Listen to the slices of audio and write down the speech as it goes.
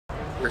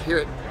We're here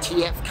at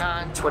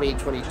TFCON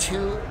 2022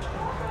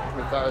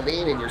 with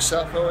Arlene and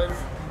yourself, Owen,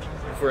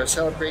 for a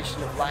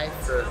celebration of life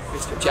for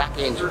Mr. Jack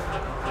Angel.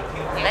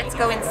 Let's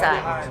go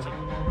inside.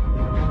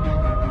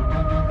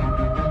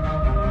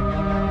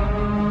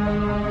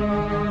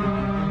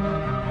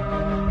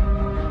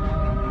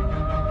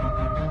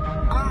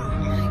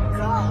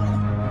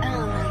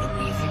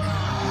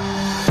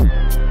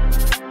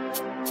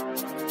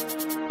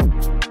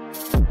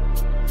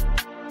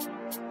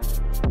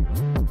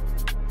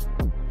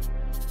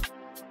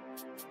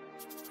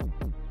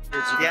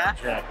 Yeah,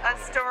 a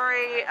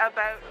story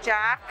about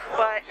Jack,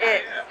 but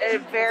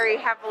it very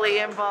heavily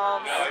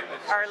involves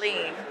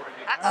Arlene.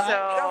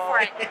 So go for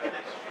it.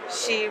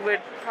 She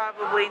would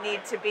probably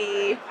need to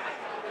be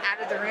Out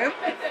of the room?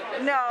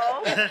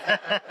 no.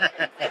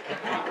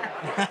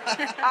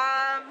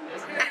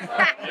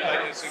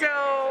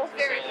 So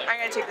I'm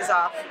gonna take this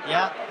off.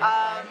 Yeah.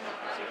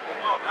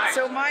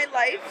 So my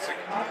life,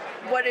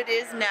 what it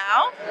is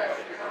now,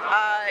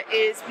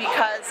 is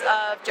because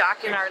of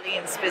Jack and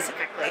Arlene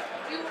specifically.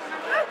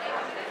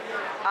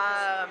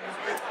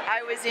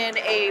 I was in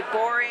a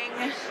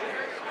boring,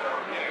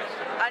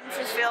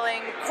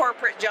 unfulfilling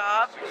corporate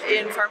job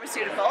in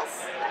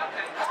pharmaceuticals.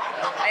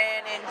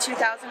 And in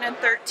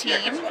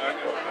 2013,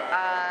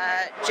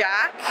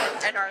 Jack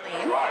and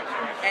Arlene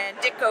and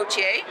Dick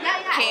Gauthier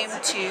came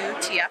to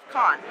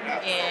TFCON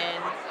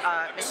in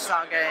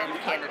Mississauga in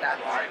Canada.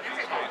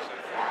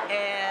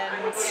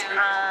 And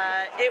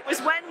it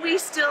was when we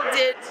still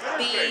did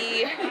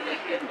the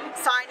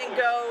sign and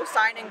go,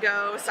 sign and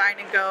go, sign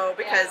and go,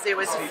 because it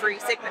was free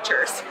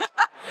signatures.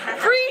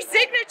 Free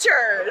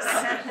signatures!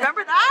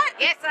 Remember that?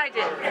 Yes, I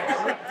did.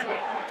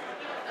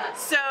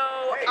 So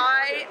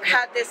I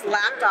had this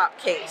laptop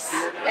case,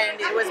 and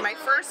it was my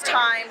first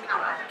time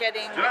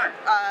getting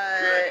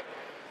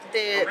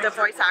the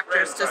voice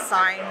actors to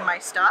sign my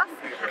stuff,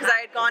 because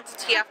I had gone to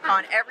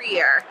TFCON every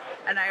year,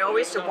 and I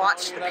always used to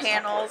watch the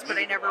panels, but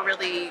I never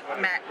really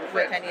met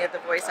with any of the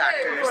voice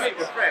actors.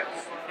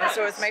 And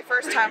so it was my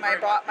first time. I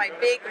bought my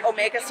big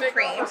Omega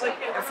Supreme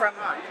from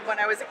when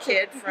I was a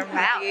kid from the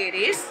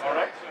 80s,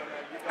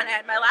 and I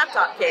had my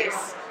laptop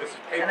case,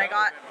 and I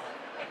got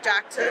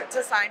Jack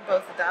to sign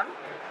both of them.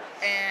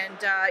 And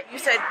you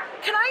said,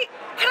 can I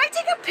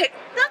take a pic?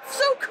 That's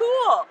so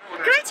cool.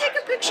 Can I take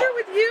a picture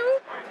with you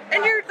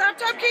and your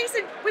laptop case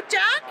and with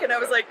Jack? And I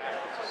was like,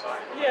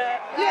 yeah.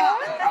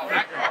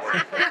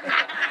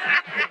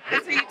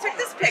 So you took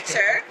this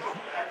picture,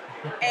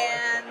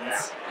 and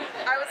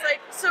I was like,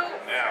 so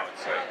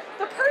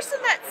the person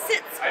that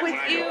sits with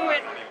you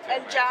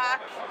and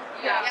Jack,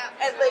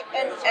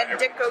 and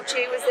Dick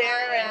Gauthier was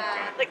there,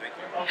 and like,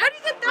 how do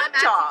you get that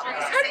job?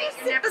 How do you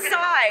sit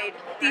beside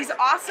these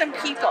awesome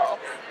people?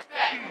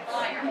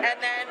 And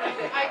then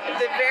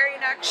the very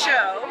next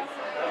show,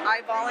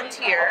 I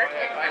volunteered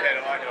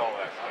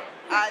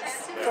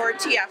for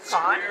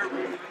TFCON,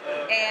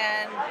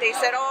 and they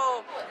said,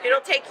 oh,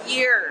 it'll take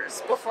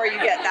years before you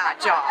get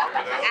that job.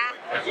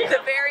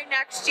 The very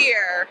next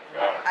year,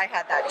 I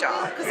had that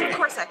job, because of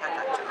course I had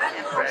that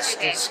job. The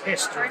rest is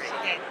history.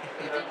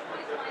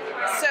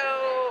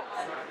 So,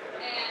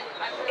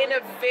 in a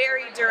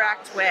very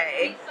direct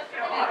way,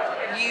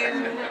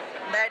 you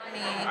led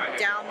me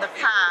down the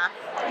path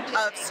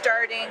of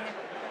starting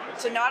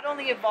to not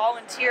only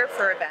volunteer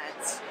for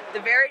events. The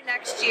very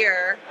next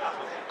year,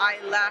 I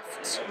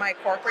left my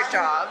corporate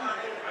job.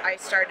 I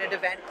started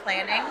event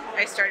planning.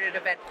 I started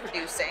event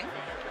producing.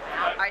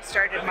 I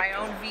started my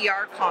own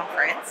VR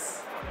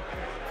conference.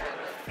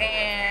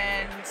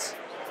 And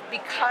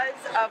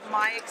because of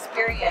my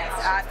experience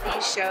at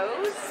these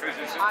shows,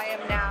 I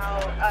am now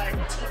a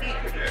TV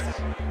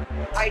producer.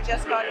 I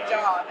just got a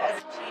job as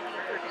a TV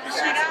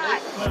producer.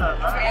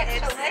 And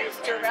it's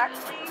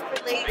directly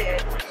related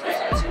to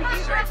you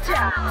and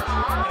Jack.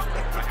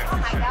 Oh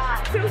my God.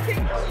 So thank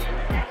you.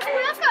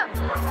 Welcome.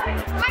 Oh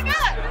my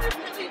God.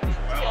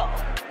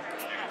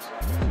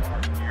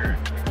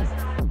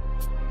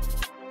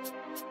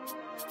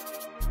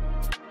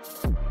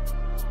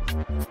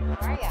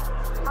 How are you?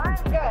 I'm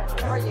good.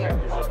 How are you?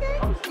 Okay.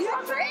 You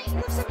look great. You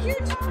look so cute.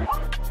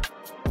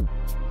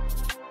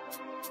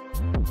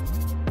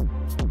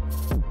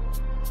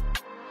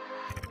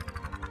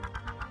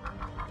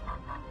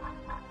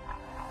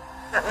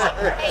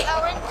 Hey,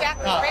 Owen, Jack,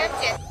 swim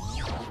jet.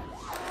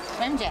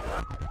 Swim jet.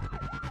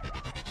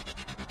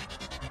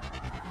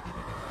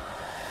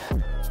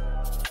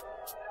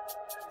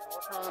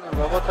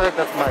 Robotech,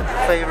 that's my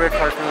favorite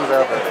cartoons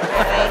ever.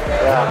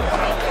 Yeah.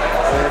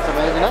 It's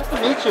amazing. Nice to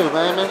meet you,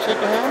 man. Shake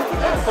your hand.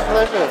 It's a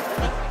pleasure.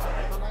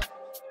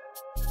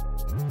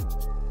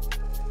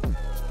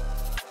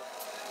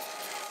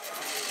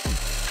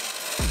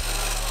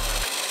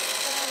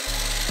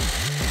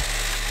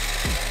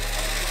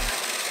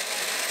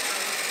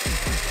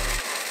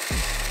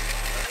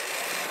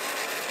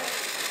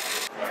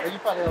 You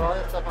probably have all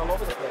that stuff all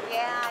over the place.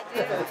 Yeah, I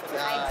do.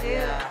 I do.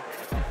 Yeah.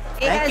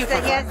 He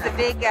has the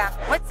big,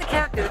 what's the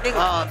character? The big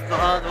one?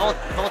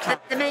 Voltron.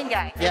 The main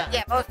guy. Yeah.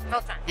 Yeah,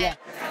 Voltron. Yeah.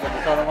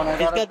 You saw the one I He's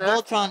got got up there?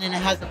 Voltron and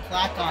it has a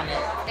plaque on it.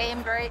 They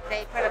embroidered,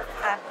 they put a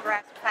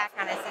brass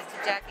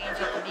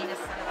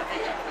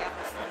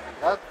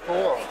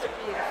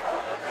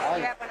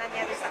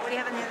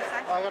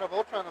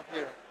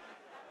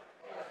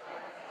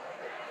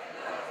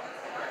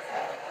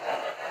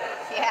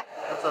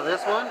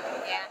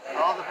Yeah.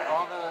 All the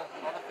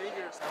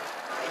figures.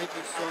 Thank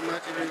you so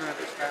much, and you're gonna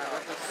understand.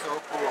 This is so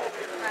cool.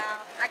 Well,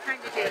 I kind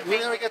of do. We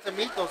never get to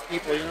meet those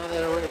people, you know,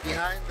 that are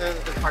behind the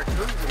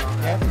cartoons and all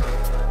that.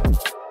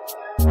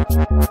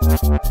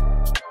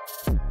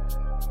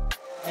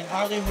 And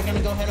Harley, we're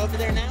gonna go head over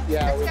there now?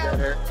 Yeah, we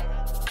better.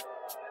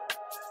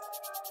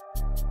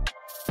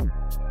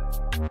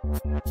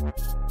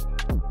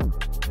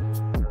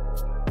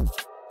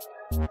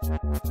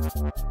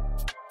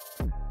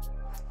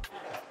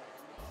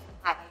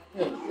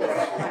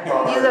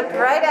 You look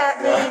right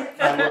at me.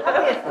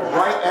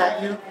 Right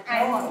at you,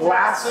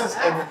 glasses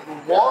and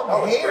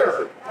long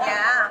hair.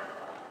 Yeah.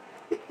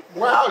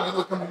 Wow, you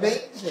look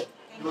amazing.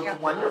 You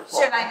look wonderful.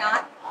 Should I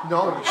not?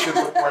 No, you should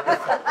look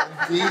wonderful.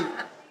 Indeed.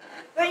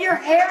 But your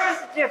hair is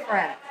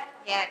different.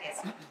 Yeah, it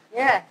is.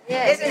 Yeah,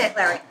 yeah. Isn't it,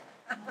 Larry?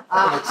 You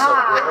look so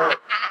good.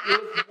 You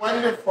look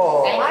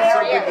wonderful. It's so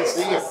good to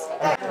see you. Oh,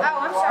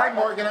 I'm Hi, sorry.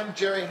 Morgan. I'm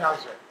Jerry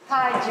Hauser.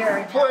 Hi,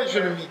 Jerry.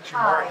 Pleasure to meet you,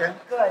 Morgan.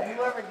 Good,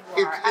 whoever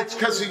you are. It's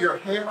because of your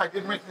hair. I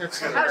didn't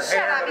recognize your hair. Oh,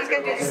 shut up. He's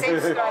going to do the same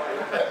stuff.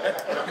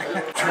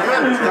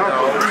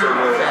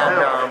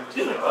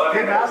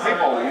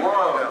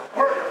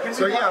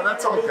 So yeah,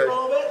 that's all good.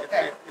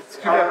 It's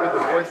too bad with the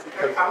voice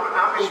because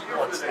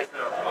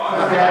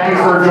Thank you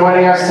for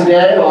joining us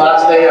today, the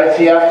last day of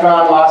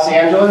TFCON Los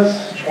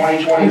Angeles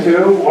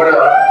 2022. What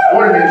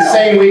an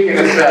insane weekend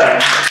it's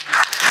been.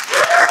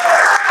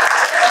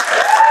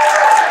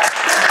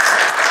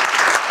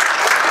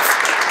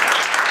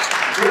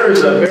 There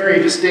is a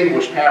very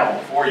distinguished panel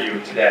before you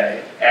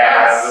today,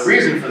 and the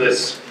reason for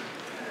this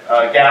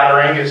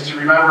gathering is to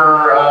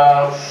remember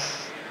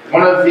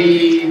one of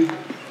the,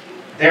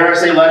 dare I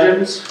say,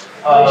 legends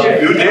of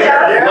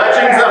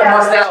legends of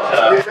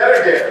nostalgia. You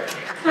better dare.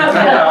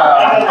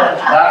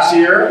 Last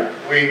year,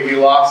 we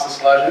lost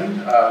this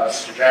legend,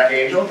 Mr. Jack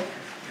Angel,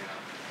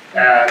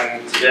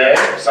 and today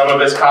some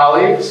of his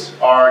colleagues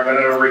are going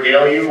to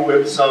regale you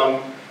with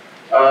some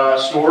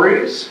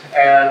stories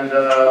and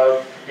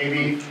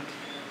maybe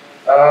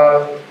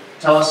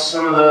tell us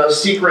some of the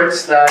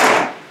secrets that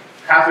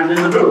happened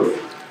in the booth.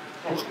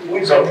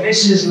 Would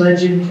Mrs.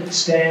 Legend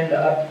stand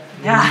up,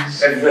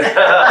 please?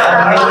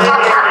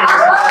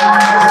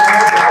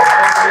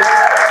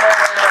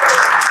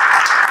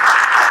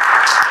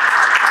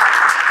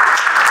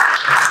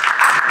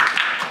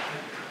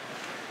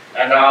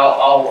 And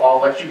I'll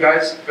let you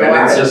guys go And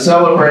it's ahead. a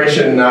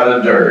celebration, not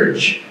a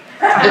dirge.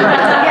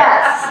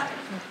 Yes.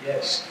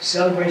 Yes,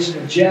 celebration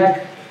of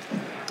Jack,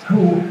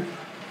 who,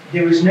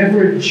 there was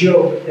never a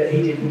joke that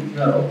he didn't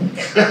know.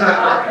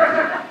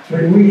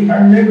 When I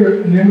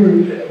remember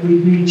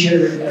we'd meet each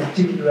other at a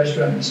particular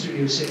restaurant in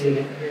Studio City,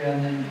 and every now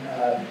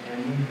and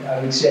then, I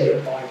would say,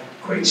 oh,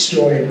 great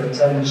story, but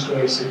telling the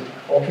story, I said,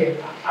 okay,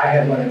 I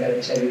have one I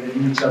gotta tell you,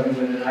 then you tell me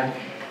one, and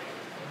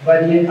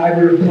by the end, I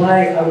would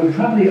reply, I would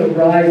probably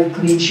arrive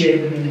clean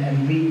shaven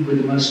and leave with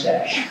a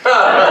mustache.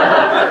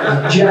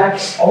 Jack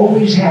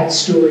always had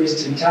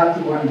stories to top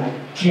the one, I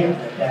can't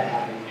let that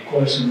happen, of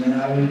course, and then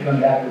I would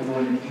come back with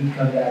one, and he'd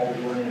come back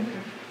with one, and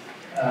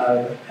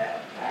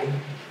I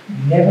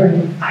never,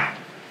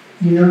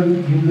 you know,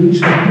 you lose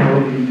people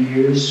over the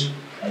years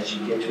as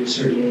you get to a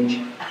certain age,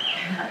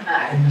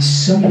 and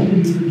some people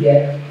you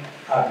forget,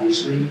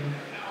 obviously,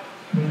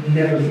 you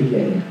never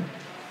forget him.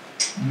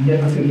 You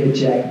never forget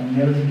Jack, you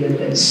never forget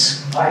that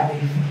smiley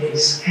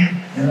face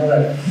and all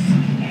that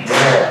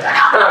hair.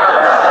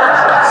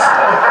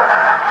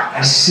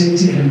 I said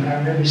to him, I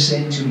remember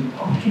saying to him,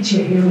 oh, get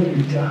your hair when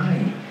you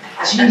die.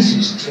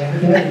 Jesus,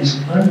 Jack, that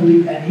is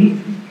unbelievable. And he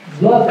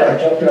loved that,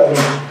 Dr.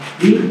 Alvarez.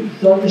 He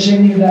thought the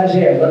same thing about his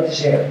hair, loved his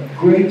hair.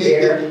 Great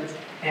hair,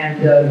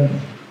 and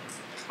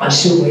I'm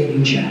still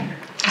waiting, Jack.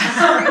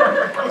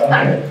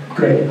 Okay,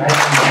 great.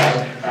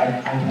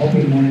 I'm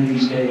hoping one of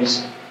these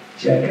days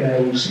Jack and I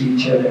will see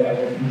each other and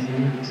will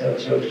continue to tell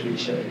jokes to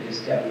each other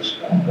because that was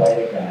quite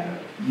a guy.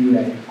 You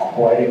had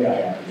quite a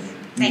guy out there.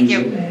 Thank you.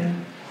 He was a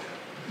man.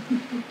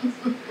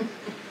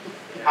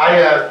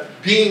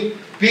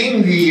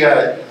 Being the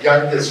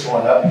youngest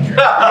one up here.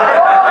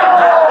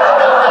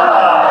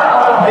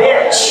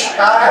 Bitch!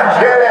 I'm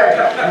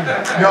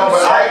kidding. No,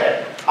 but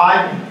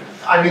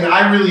I mean,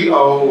 I really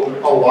owe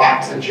a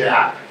lot to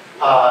Jack.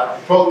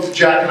 Both to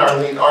Jack and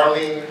Arlene.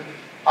 Arlene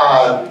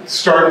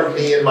started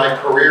me in my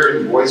career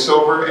in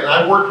voiceover, and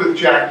I worked with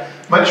Jack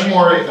much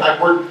more. I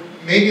worked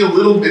maybe a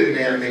little bit in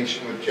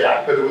animation with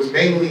Jack, but it was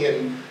mainly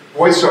in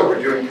voiceover,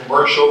 doing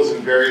commercials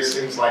and various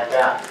things like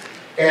that.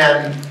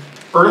 And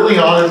early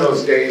on in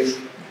those days,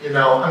 you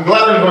know, I'm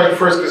glad I'm going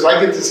first because I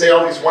get to say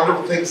all these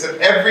wonderful things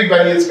that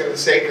everybody is going to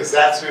say because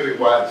that's who he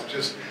was.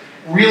 Just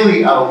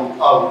really a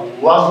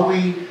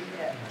lovely,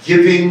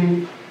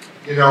 giving,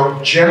 you know,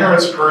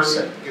 generous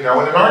person. You know,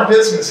 and in our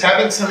business,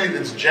 having somebody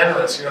that's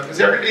generous, you know,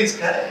 because everybody's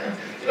kind of,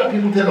 you know,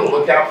 people tend to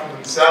look out for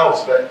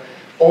themselves, but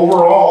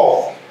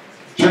overall,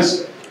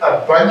 just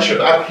a bunch of,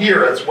 up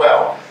here as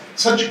well,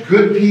 such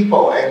good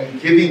people and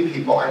giving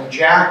people. And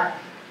Jack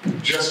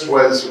just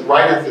was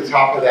right at the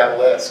top of that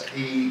list.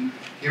 He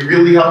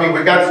really helped me.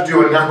 We got to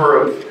do a number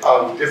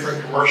of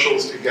different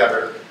commercials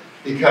together.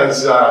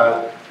 because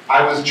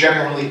I was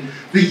generally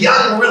the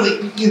young,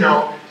 really,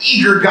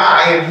 eager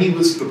guy, and he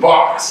was the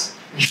boss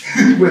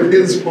with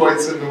his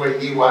voice and the way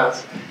he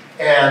was.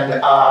 And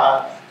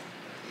I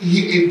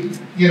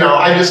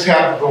just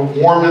have the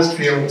warmest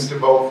feelings to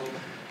both,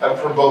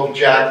 for both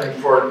Jack and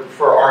for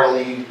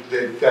Arlene,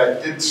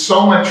 that did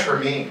so much for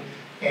me.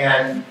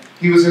 And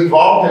he was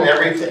involved in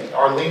everything.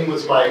 Arlene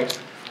was my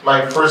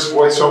first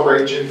voiceover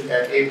agent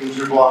at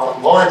Eiding,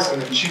 Lawrence,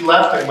 and then she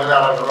left and went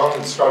out on her own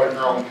and started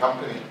her own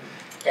company.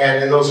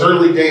 And in those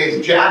early days,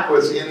 Jack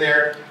was in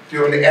there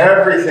doing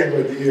everything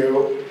with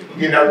you,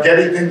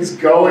 getting things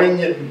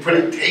going and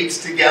putting tapes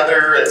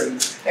together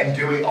and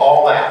doing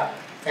all that.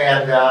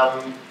 And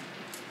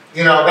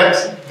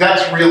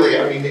that's really,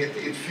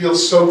 it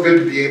feels so good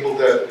to be able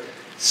to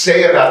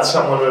say about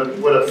someone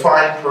what a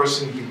fine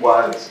person he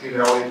was.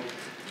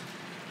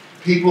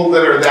 People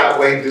that are that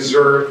way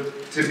deserve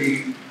to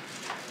be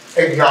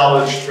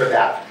acknowledged for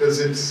that, because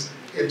it's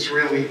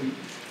really,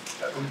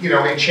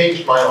 it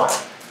changed my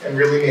life and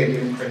really made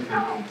an imprint in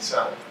me.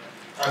 So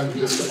I'm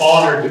just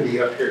honored to be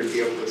up here to be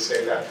able to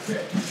say that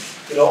today.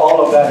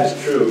 All of that is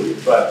true,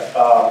 but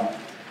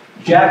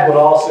Jack would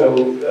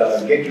also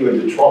get you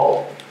into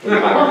trouble. We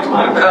did a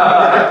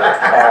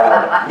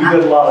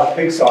lot of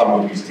Pixar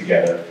movies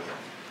together,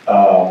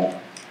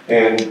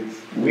 and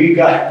we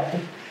got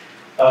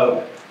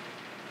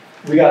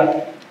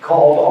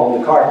called on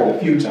the carpet a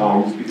few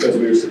times because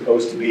we were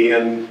supposed to be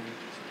in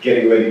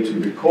getting ready to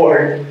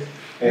record,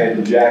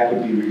 and Jack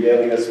would be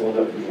regaling us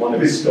one of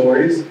his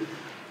stories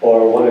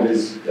or one of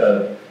his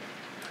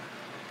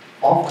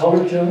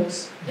off-color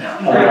jokes.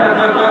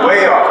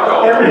 Way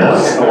off. Every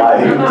once in a while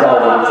he would tell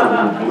one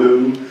from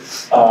blue.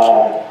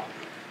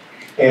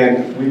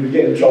 And we would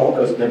get in trouble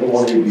because number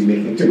one, we would be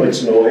making too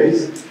much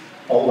noise,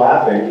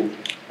 laughing,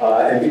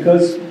 and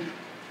because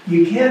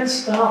you can't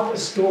stop a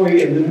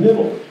story in the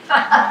middle.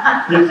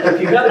 If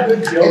you got a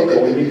good joke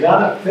going, you got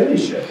to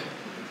finish it.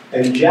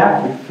 And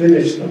Jack would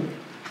finish them.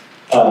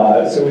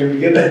 So we'd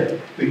get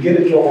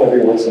in trouble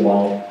every once in a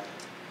while.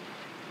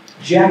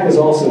 Jack was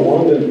also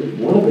one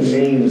of the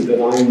names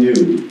that I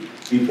knew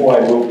before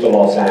I moved to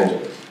Los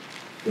Angeles.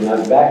 When I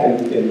was back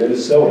in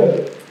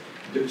Minnesota,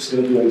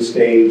 still doing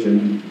stage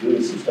and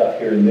doing some stuff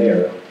here and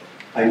there,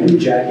 I knew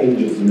Jack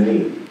Angel's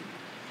name.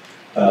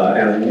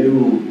 And I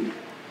knew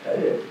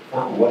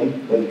what he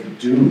could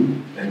do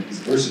and his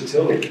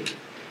versatility.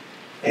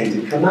 And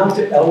to come out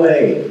to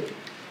LA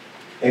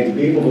and to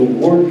be able to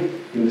work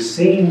in the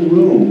same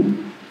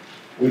room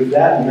with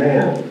that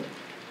man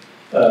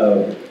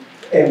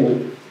and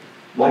with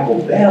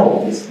Michael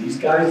Bell, these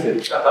guys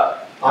that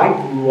I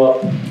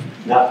was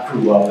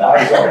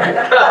already.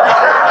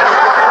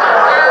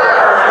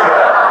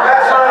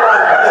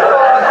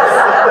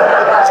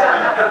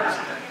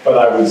 But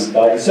I was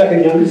the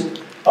second youngest.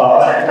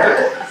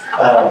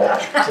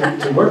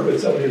 To work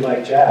with somebody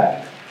like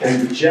Jack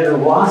and the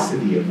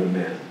generosity of the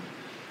man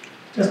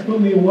just blew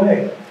me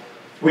away.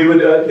 We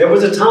would, there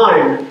was a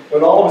time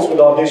when all of us would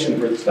audition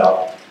for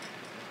stuff,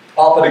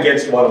 often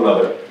against one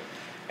another,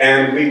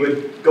 and we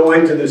would go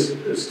into this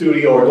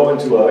studio or go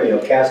into a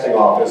casting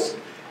office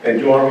and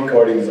do our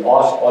recordings,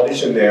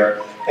 audition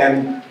there,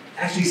 and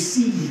actually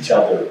see each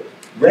other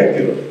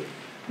regularly.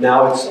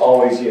 Now it's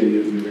always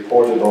you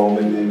record at home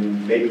and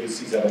then maybe you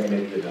see somebody,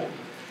 maybe you don't.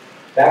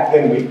 Back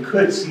then we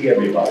could see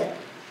everybody.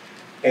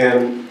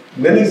 And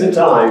many a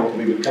time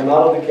we would come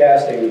out of the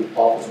casting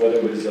office, whether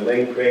it was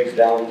Elaine Craig's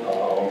down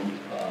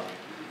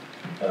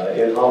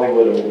in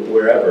Hollywood or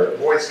wherever.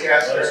 Voice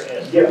caster.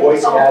 Yeah,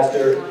 voice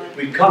caster.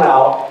 We'd come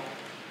out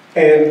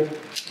and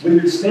we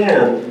would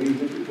stand, we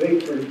would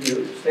wait for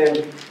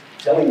stand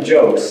telling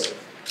jokes,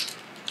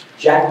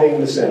 Jack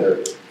being the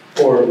center,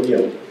 for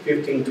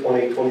 15,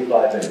 20,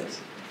 25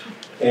 minutes.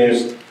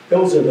 And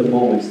those are the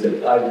moments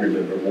that I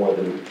remember more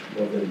than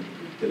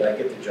did I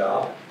get the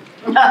job?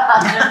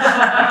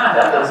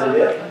 That wasn't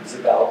it. It was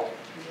about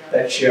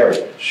that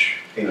sharing.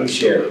 And he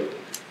shared.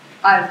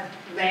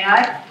 May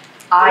I?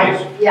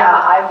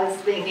 I was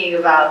thinking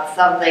about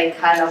something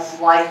kind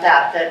of like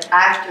that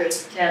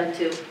actors tend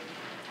to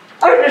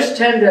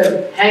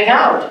hang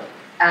out.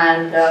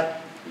 And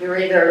you're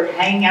either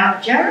hanging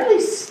out,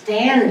 generally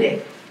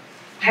standing.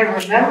 I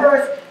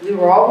remember we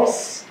were always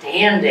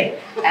standing,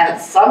 and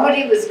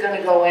somebody was going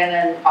to go in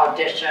and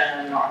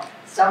audition, or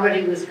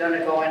somebody was going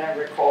to go in and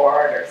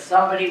record, or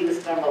somebody was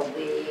going to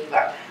leave,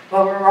 but we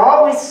were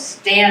always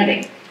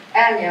standing.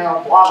 And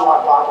blah,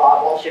 blah, blah,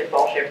 blah, bullshit,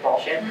 bullshit,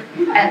 bullshit.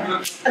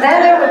 And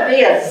then there would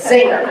be a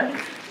zinger.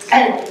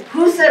 And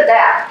who said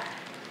that?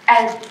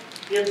 And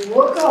you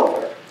look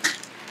over,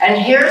 and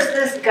here's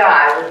this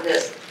guy with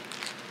this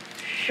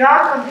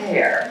shock of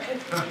hair,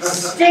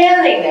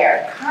 standing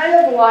there, kind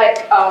of like,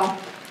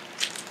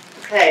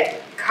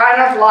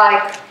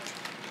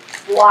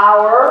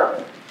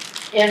 Flower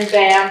in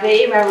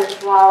Bambi. Remember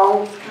Flower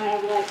was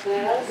kind of like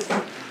this,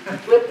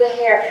 with the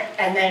hair.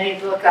 And then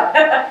he'd look up,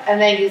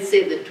 and then you'd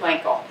see the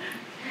twinkle.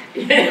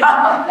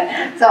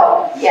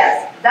 So,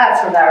 yes,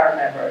 that's what I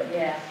remember.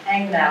 Yeah,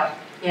 hanging out.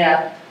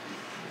 Yeah.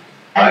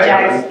 And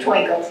Jack's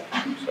twinkles.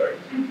 Sorry.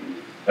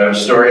 I have a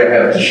story I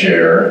have to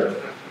share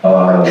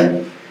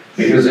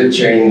because it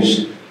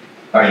changed,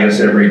 I guess,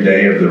 every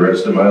day of the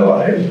rest of my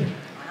life.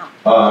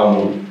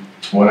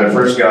 When I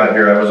first got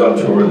here, I was on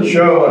tour with the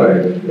show,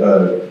 and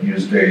I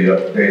used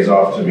days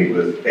off to meet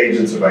with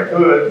agents if I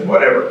could,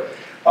 whatever.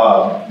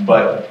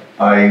 But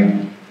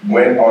I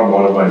went on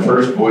one of my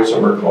first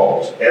voiceover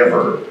calls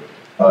ever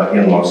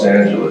in Los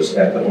Angeles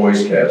at the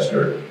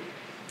Voicecaster,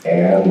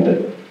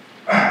 and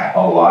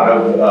a lot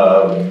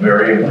of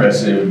very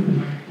impressive,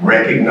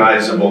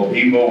 recognizable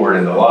people were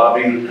in the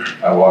lobby.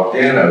 I walked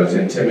in, I was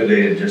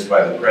intimidated just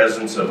by the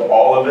presence of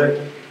all of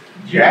it.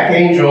 Jack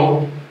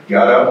Angel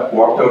got up,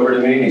 walked over to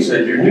me, and he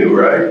said, "You're new,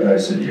 right?" And I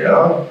said,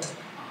 "Yeah."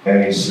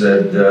 And he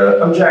said,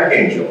 "I'm Jack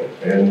Angel."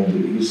 And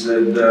he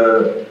said,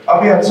 "I'll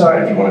be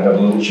outside if you want to have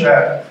a little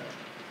chat."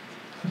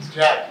 It's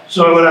Jack.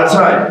 So I went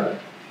outside,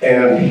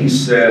 and he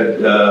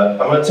said, "I'm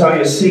going to tell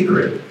you a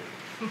secret."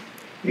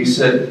 He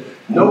said,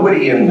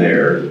 "Nobody in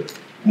there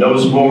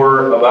knows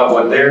more about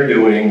what they're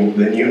doing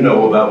than you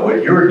know about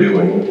what you're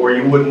doing, or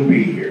you wouldn't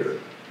be here."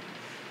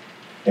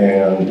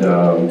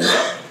 And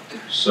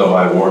so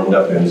I warmed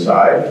up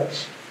inside.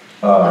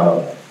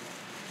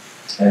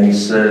 And he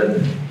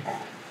said,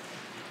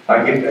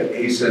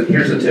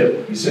 "Here's a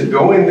tip." He said,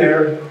 "Go in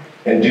there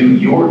and do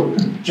your..."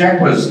 Jack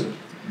was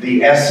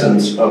the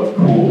essence of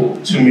cool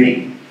to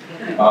me.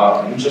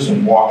 Just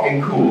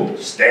walking cool,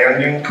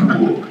 standing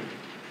cool,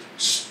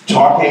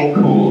 talking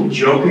cool,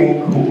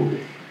 joking cool.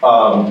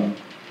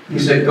 He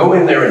said, "Go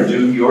in there and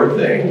do your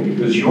thing,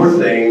 because your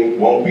thing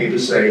won't be the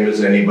same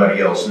as anybody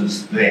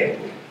else's thing."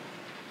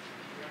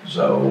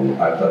 So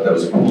I thought that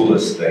was the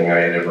coolest thing I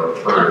had ever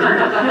heard,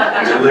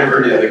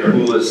 delivered in the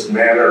coolest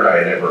manner I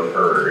had ever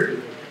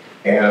heard.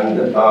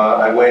 And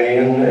I went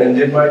in and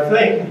did my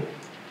thing.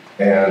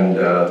 And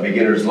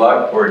beginner's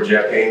luck or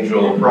Jack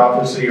Angel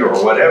prophecy or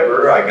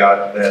whatever, I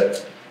got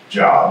that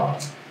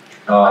job.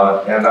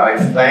 And I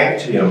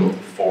thanked him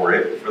for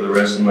it for the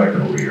rest of my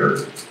career.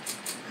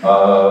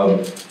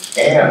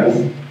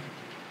 And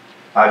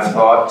I've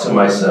thought to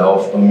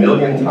myself a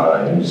million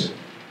times,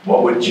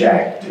 what would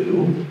Jack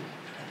do?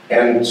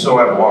 And so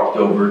I walked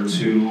over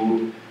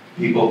to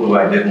people who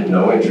I didn't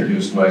know,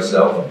 introduced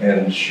myself,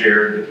 and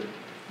shared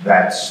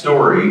that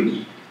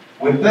story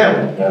with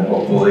them. And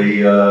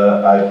hopefully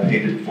I've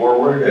paid it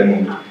forward,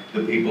 and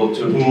the people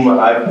to whom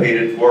I've paid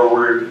it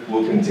forward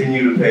will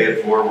continue to pay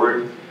it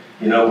forward.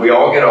 You know, we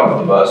all get off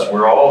the bus,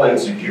 we're all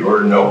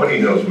insecure, nobody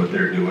knows what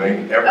they're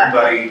doing,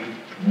 everybody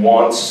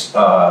wants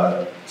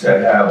to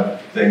have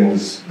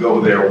things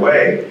go their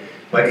way.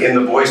 But in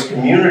the voice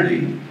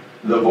community,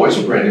 the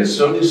voice print is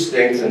so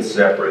distinct and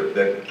separate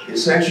that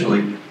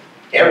essentially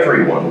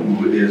everyone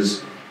who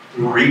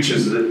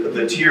reaches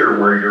the tier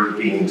where you're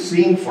being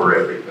seen for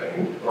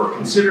everything or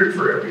considered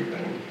for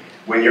everything,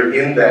 when you're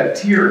in that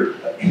tier,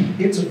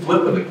 it's a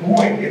flip of the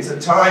coin. It's a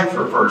tie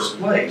for first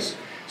place.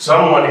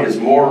 Someone is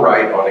more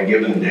right on a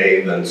given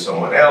day than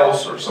someone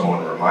else, or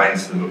someone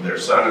reminds them of their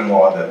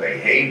son-in-law that they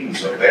hate and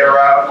so they're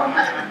out.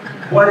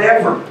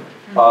 Whatever.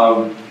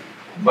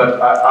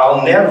 But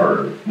I'll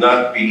never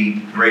not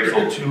be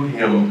grateful to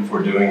him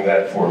for doing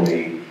that for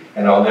me,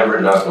 and I'll never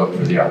not look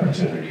for the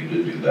opportunity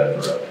to do that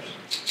for others.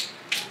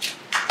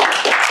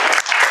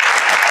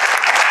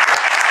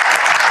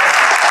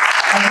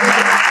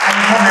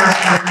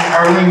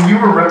 Arlene, you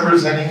were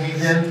representing me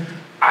then.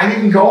 I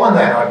didn't go on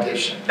that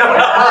audition. You were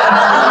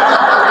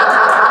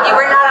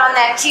not on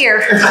that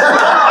tier.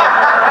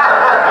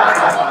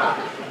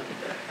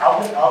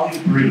 I'll be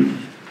brief.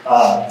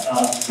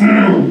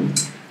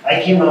 I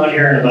came out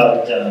here in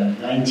about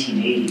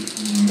 1980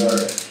 from New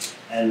York,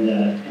 and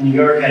in New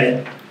York,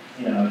 I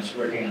was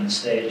working on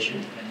stage,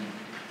 and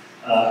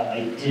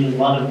I did a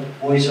lot of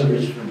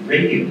voiceovers for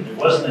radio. There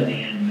wasn't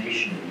any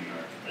animation in New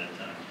York at that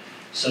time,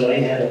 so I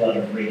had a lot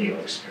of radio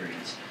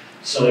experience.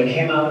 So I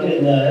came out,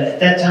 and at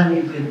that time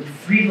you could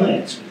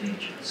freelance with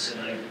agents,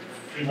 and I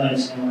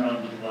freelanced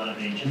around with a lot of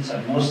agents.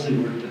 I mostly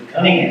worked with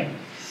Cunningham.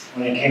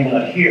 When I came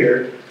out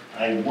here,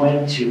 I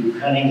went to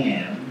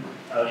Cunningham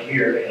out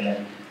here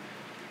at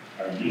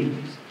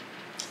Arlene.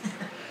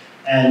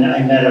 And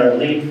I met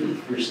Arlene for the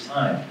first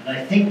time. And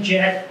I think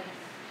Jack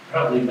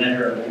probably met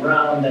her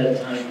around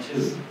that time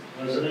too.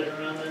 Wasn't it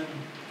around then?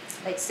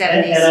 Like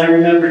 70s. And I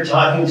remember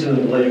talking to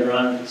him later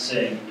on and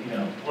saying,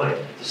 boy,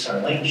 this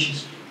Arlene,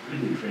 she's a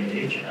really great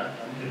agent. I'm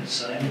going to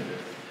sign with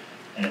her.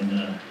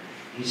 And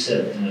he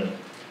said,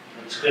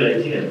 that's a good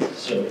idea.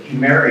 So he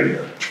married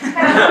her.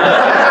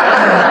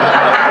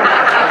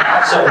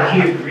 So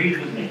he agreed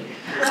with me.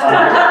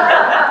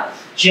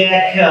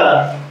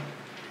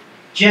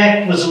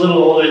 Jack was a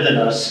little older than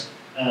us,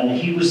 and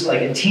he was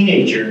like a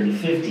teenager in the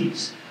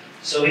 50s.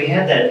 So he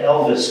had that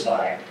Elvis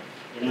vibe,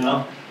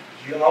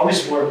 He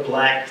always wore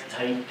black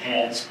tight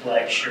pants,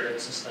 black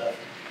shirts and stuff.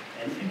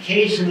 And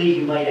occasionally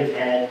he might have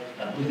had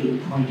a little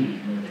pointy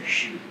leather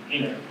shoe,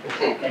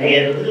 And he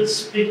had a little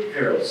spit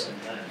curl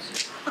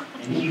sometimes.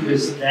 And he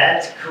was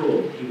that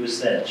cool. He was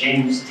that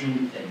James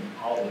Dean thing,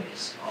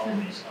 always,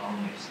 always,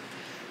 always.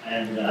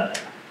 And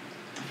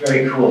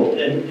very cool.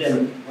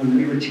 And when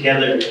we were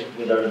together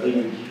with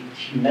Arlene,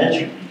 he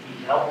mentored me,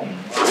 he helped me a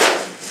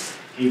lot.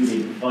 He gave me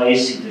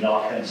advice, he did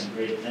all kinds of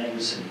great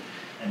things.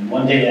 And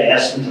one day I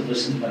asked him to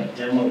listen to my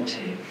demo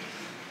tape.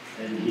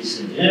 And he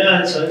said,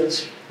 yeah,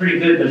 it's pretty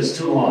good, but it's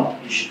too long.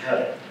 You should cut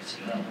it. I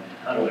said, oh man,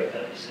 how do I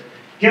cut it? He said,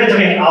 give it to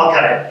me, I'll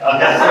cut it. I'll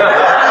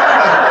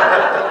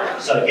cut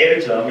it. So I gave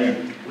it to him,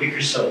 and a week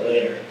or so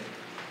later,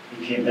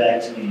 he came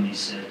back to me and he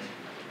said,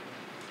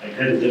 I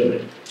couldn't do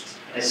it.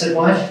 I said,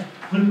 what?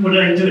 What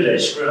did I do? Did I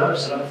screw it up? I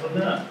said, oh,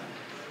 no.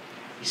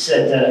 He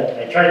said,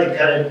 I tried to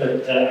cut it,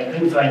 but I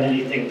couldn't find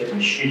anything that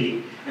was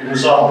shitty. It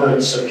was all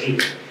good, so keep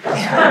it.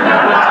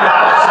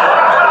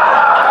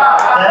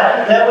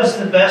 That was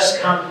the best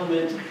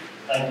compliment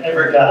I've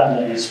ever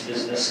gotten in this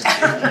business in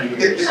 50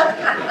 years.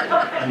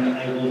 And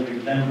I will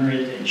remember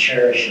it and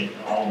cherish it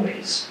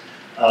always.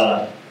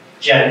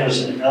 Jack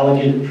was an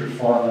elegant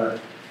performer,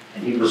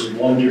 and he was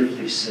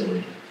wonderfully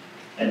silly.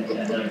 And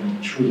I will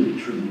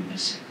truly, truly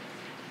miss him.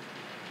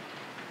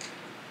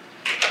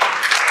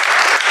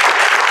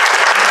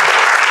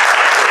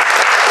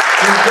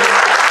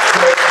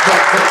 The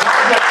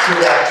context of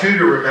that too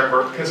to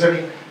remember, because I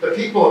mean, the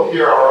people up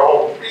here are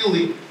all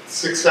really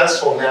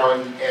successful now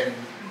and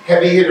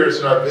heavy hitters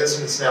in our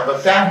business now,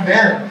 but back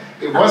then,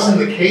 it wasn't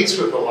the case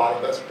with a lot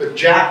of us, but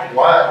Jack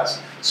was.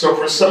 So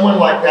for someone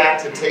like that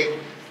to take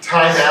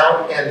time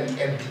out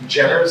and be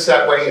generous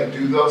that way and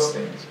do those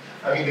things,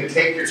 I mean, to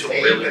take your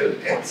tape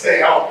and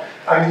say, oh,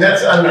 I mean,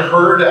 that's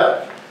unheard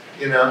of,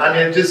 you know? I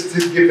mean, just to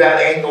give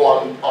that angle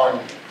on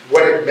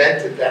what it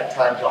meant at that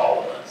time to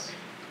all of us.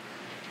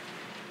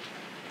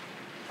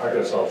 I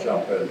guess I'll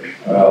jump in.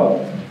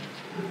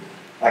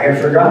 I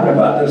had forgotten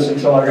about this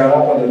until I got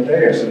up on the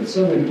dais, and it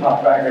suddenly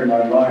popped back in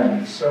my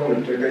mind. It's so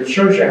ridiculous. It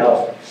shows you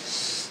how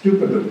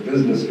stupid the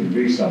business can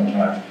be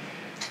sometimes.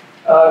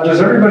 Does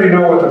everybody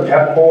know what the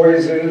Pep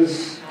Boys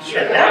is?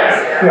 Sure.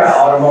 Yeah,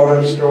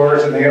 automotive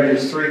stores, and they have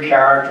these three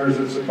characters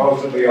that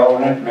supposedly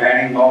own it,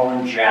 Manny, Mo,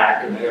 and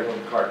Jack, and they have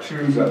little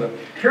cartoons of them.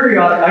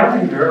 Periodically, I don't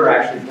think they've ever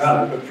actually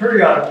done it, but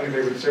periodically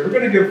they would say, we're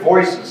going to give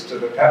voices to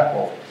the Pep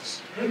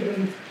Boys.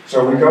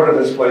 So we go to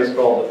this place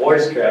called the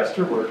Voice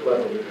Caster, where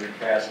cleverly they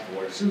cast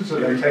voices,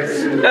 and they take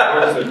us into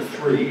the in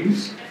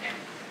threes.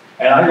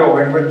 And I go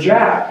in with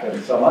Jack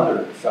and some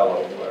other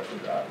fellow who I've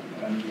forgotten.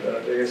 And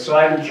they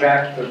assigned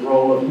Jack the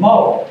role of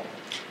Mo.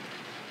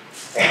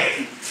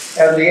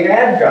 And the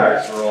ad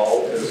guys are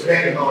all...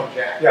 Manny, Mo, and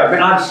Jack. Yeah,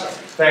 I'm sorry.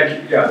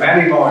 Thank you. Yeah,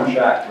 Manny, Mo, and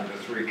Jack were the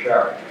three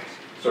characters.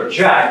 So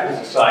Jack was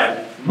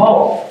assigned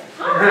Mo.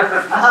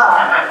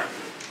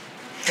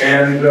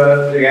 And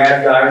the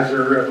ad guys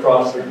are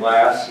across the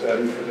glass,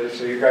 and they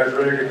say, you guys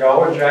ready to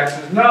go? And Jack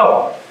says,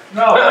 no.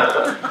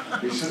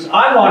 He says,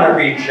 I want to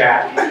be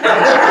Jack.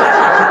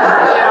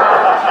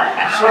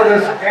 So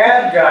this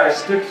ad guy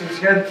sticks his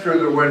head through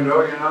the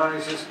window, you know, and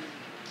he says,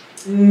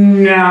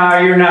 no,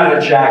 you're not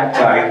a Jack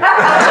type.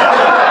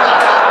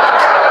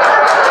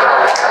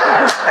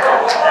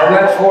 And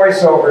that's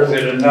voiceovers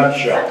in a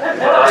nutshell.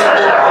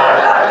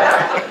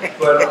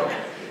 But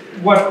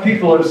what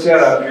people have said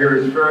up here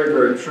is very,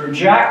 very true.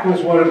 Jack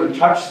was one of the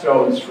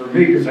touchstones for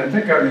me, because I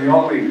think I'm the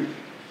only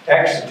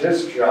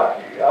ex-disc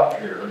jockey up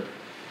here,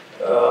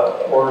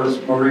 or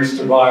as Maurice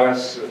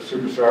Tobias,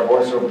 superstar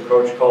voiceover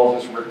coach,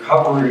 calls us,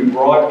 recovering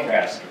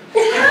broadcasters.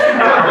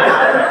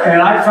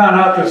 And I found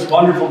out this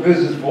wonderful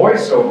business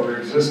voiceover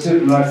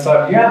existed, and I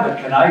thought, yeah, but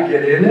can I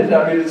get in it?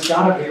 I mean, it's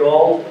got to be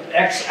all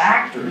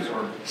ex-actors,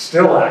 or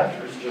still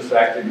actors, just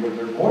acting with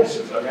their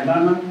voices. I mean,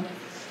 I'm a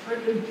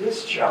freaking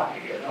disc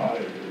jockey, you know.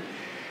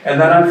 And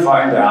then I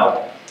find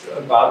out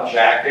about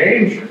Jack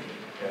Angel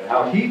and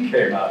how he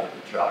came out of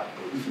the jock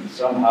booth and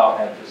somehow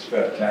had this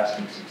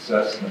fantastic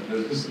success in the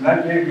business, and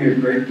that gave me a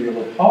great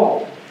deal of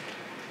hope.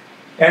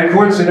 And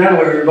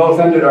coincidentally, we both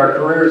ended our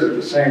careers at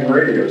the same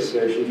radio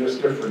station,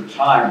 just different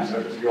times.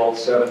 That was the old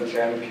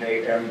 710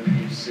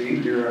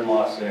 KMPC here in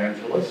Los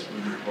Angeles.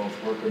 We were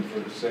both working for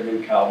the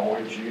singing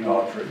cowboy Gene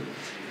Autry.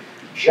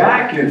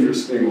 Jack,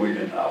 interestingly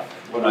enough,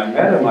 when I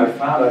met him, I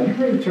found out he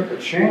really took a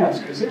chance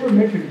because they were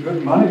making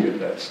good money at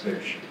that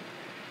station.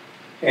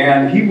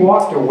 And he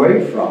walked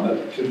away from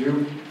it to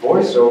do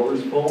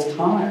voiceovers full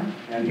time.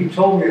 And he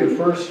told me the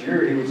first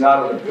year he was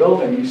out of the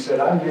building, he said,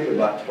 I made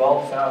about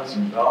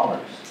 $12,000.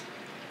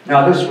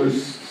 Now this was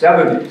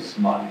 70s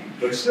money,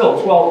 but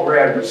still 12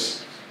 grand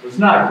was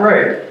not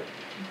great.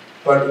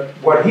 But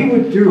what he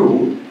would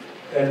do,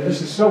 and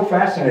this is so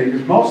fascinating,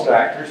 because most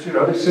actors, you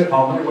know, they sit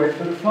home and they wait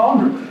for the phone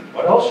to ring.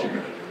 What else are you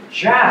going to do?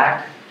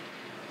 Jack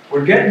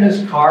would get in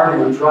his car and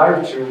he would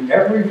drive to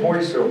every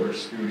voiceover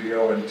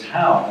studio in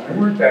town. And there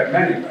weren't that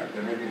many back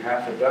then, maybe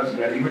half a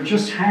dozen. And he would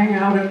just hang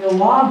out in the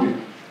lobby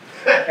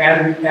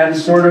and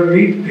sort of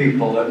meet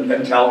people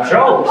and tell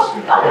jokes.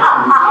 You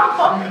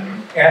know?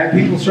 And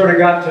people sort of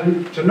got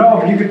to know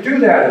him. You could do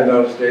that in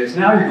those days.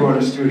 Now you go in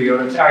a studio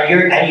and it's,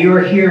 you're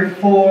here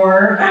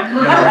for? You know,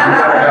 you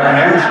gotta have an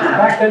answer.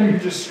 Back then you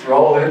just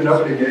stroll in,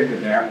 nobody gave a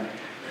damn.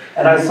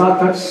 And I thought,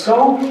 that's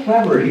so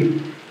clever.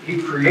 He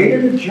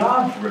created a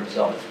job for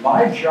himself. It's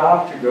my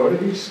job to go to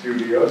these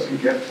studios and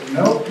get to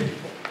know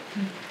people.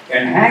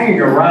 And hanging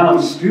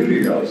around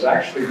studios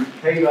actually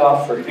paid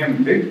off for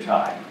him big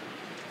time.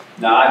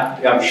 Now,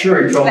 I'm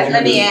sure he told you. But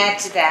let me add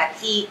to that.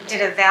 He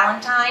did a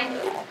Valentine.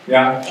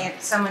 Yeah. And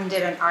someone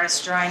did an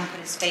artist drawing, put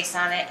his face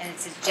on it, and it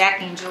says,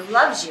 Jack Angel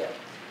loves you.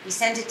 He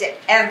sent it to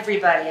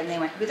everybody, and they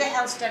went, who the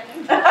hell's Jack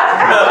Angel? Do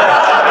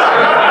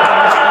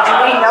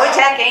we know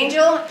Jack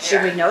Angel?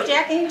 Should we know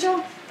Jack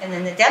Angel? And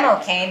then the demo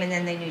came, and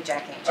then they knew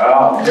Jack Angel.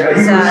 Oh,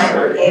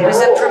 So it was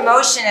a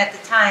promotion at the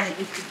time that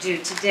you could do.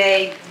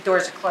 Today, the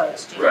doors are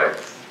closed. You know? Right.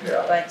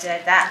 Yeah. But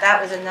that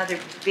was another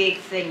big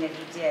thing that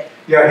he did.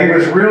 Yeah, he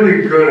was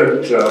really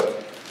good at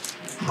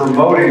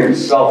promoting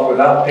himself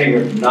without being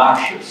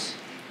obnoxious.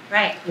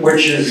 Right.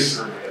 Which is,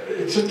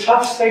 it's a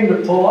tough thing to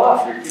pull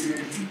off.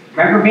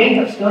 Remember me?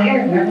 I'm still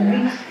here. Remember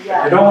me?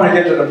 Yeah. You don't want to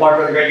get to the point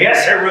where they go,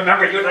 yes, I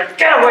remember you. Like,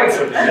 get away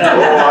from me. Oh,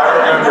 I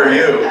remember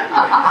you.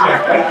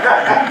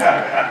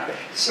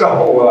 So,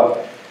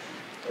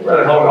 where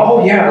the hell?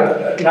 Oh,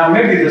 yeah. Now,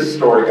 maybe this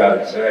story got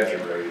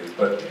exaggerated,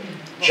 but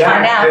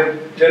Jack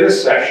did a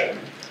session,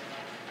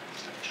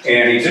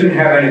 and he didn't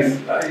have any,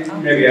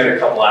 maybe had a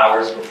couple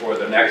hours before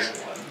the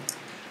next one,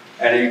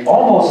 and he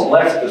almost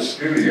left the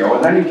studio,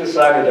 and then he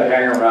decided to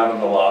hang around in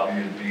the lobby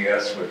and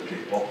BS with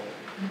people.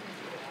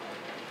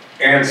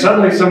 And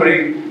suddenly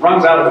somebody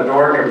runs out of the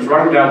door, comes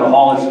running down the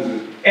hall and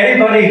says,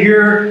 anybody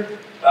here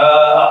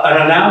an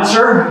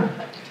announcer?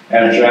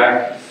 And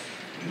Jack,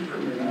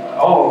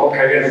 oh,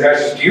 okay. And the guy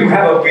says, do you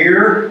have a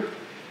beer?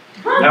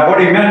 Now what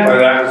he meant by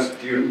that was,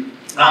 do you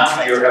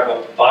have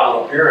a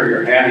bottle of beer in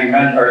your hand? He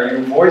meant, are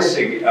you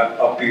voicing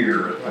a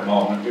beer at the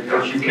moment?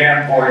 Because you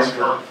can't voice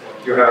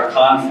you have a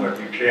conflict.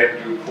 You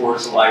can't do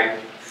Coors Light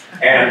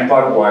and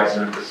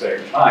Budweiser at the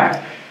same time.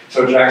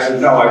 So Jack said,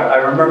 no, I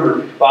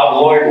remember Bob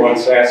Lloyd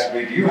once asked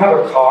me, do you have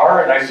a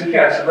car? And I said,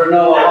 yeah, it's a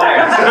Renault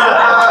Alliance.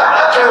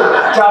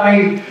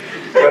 Dummy.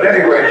 But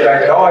anyway,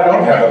 Jack said, oh, I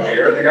don't have a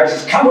beer. And the guy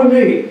says, come with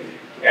me.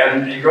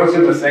 And he goes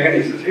in the thing and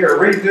he says, here,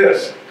 read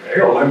this.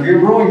 Hey, Olympia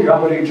Brewing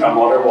Company,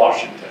 Tumwater,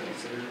 Washington. He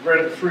said,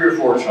 read it 3 or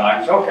 4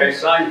 times. Okay,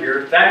 sign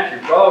here. Thank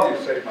you, Bob. You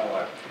saved my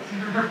life.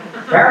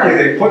 Apparently,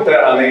 they put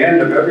that on the end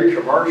of every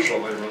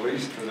commercial they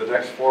released for the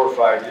next 4 or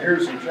 5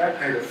 years, and Jack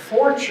made a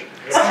fortune.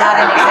 It's not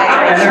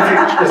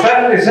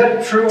an exaggeration. Is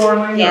that true,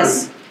 Arlene?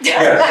 Yes.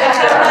 Yes.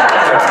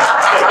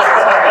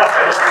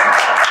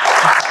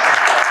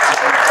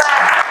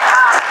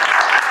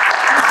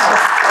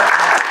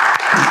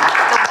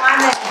 The one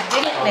that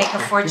he didn't make a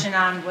fortune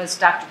on was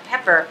Dr.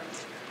 Pepper.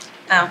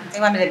 Oh, they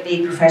want me to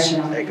be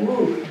professional.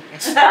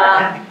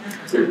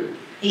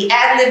 He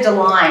ad-libbed a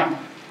line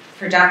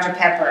for Dr.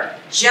 Pepper,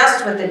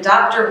 just what the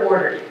doctor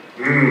ordered.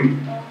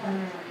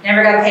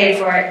 Never got paid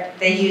for it.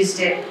 They used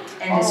it.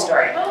 End of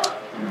story.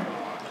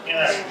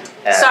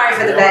 Sorry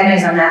for the bad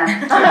news on that.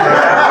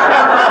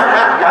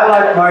 I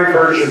like my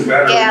version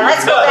better. Yeah,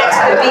 let's go back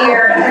to the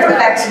beer. Let's go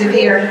back to the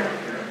beer.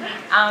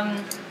 I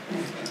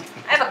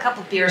have a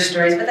couple beer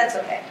stories, but that's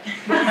okay.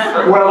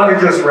 Well, let me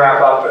just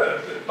wrap up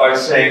by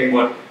saying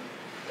what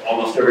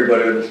almost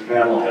everybody on this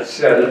panel has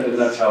said, and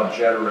that's how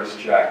generous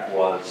Jack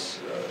was.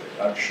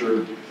 I'm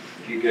sure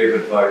he gave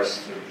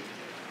advice that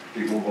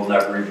people will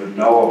never even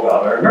know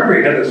about. I remember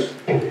he had this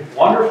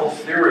wonderful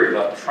theory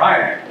about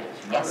triangles.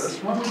 Remember this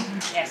one?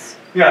 Yes.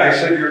 Yeah, he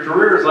said your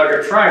career is like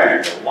a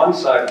triangle. One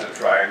side of the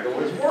triangle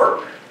is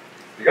work.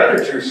 The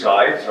other 2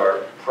 sides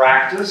are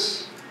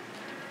practice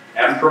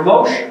and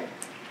promotion.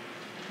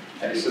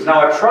 And he says,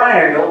 now a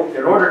triangle,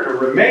 in order to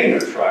remain a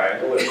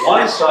triangle, if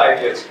one side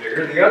gets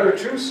bigger, the other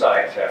 2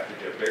 sides have to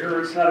get bigger,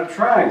 or it's not a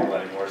triangle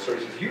anymore. So he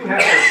says, you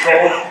have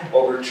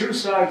control over 2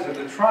 sides of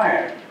the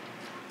triangle.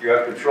 You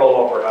have control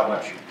over how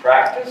much you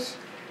practice,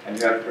 and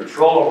you have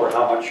control over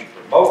how much you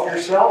promote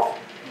yourself.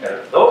 And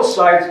if those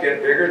sides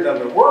get bigger, then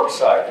the work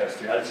side has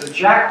to. I said,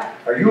 Jack,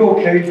 are you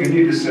okay? Do you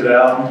need to sit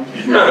down?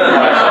 No,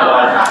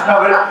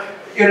 but,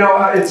 you know,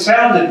 it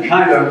sounded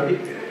kind of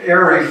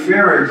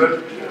airy-fairy,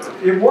 but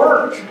it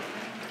worked.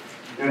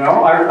 You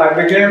know, I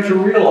began to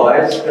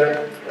realize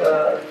that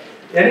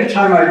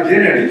anytime I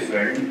did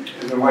anything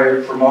in the way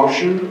of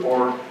promotion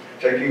or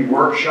taking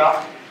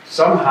workshops,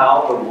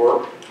 somehow the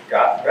work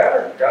got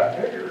better, got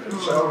bigger. And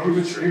so he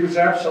was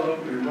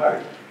absolutely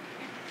right.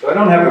 So I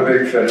don't have a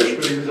big finish,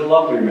 but he was a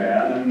lovely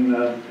man, and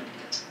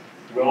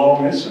we'll all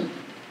miss him.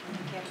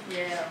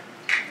 Yeah.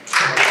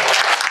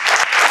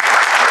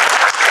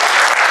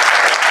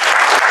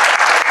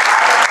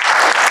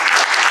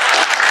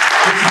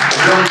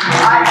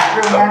 I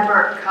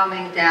remember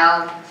coming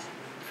down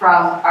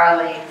from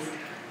Arlene's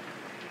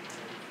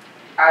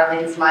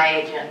my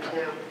agent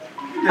too.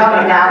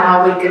 Coming down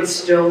how we could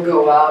still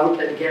go out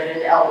and get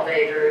in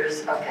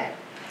elevators, okay.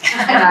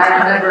 And I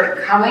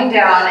remember coming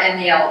down in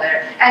the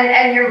elevator,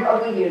 and your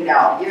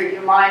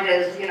mind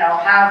is, you know,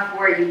 half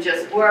where you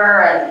just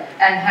were and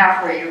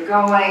half where you're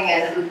going,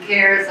 and who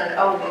cares, and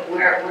oh, but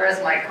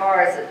where's my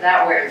car, is it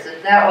that way, is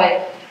it that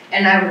way?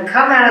 And I would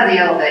come out of the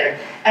elevator,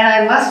 and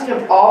I must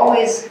have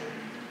always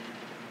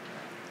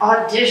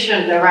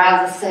auditioned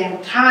around the same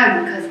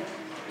time, because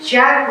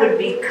Jack would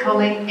be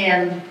coming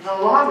in the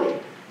lobby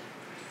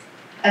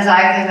as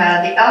I came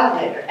out of the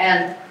elevator,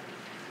 and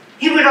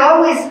he would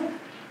always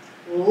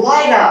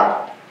light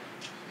up.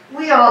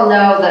 We all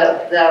know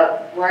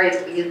where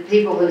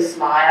people who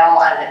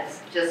smile and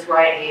it's just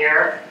right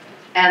here,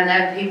 and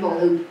then people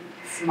who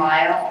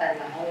smile and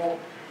the whole.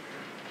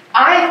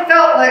 I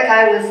felt like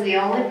I was the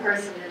only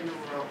person in the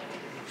world,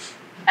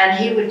 and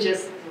he would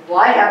just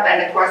light up,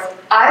 and of course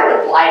I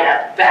would light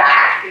up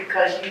back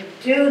because you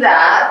do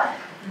that,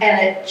 and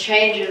it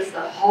changes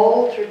the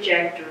whole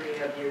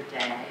trajectory of your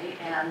day,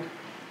 and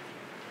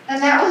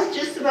that was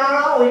just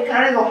about all. We'd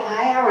kind of go,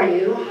 hi, how are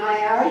you? Hi,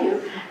 how are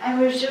you? And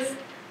we was just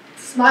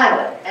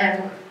smiling,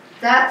 and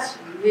that's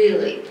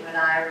really what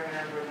I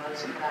remember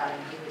most about him.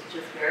 He was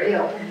just very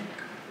open,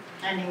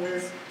 and he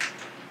was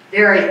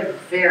very,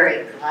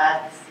 very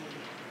glad to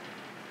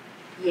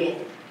see you.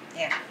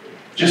 Yeah.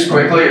 Just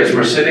quickly, as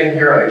we're sitting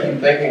here, I keep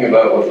thinking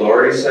about what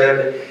Lori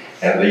said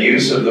and the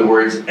use of the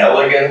words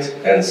elegant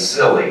and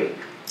silly,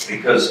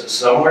 because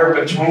somewhere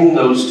between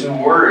those two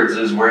words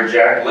is where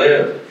Jack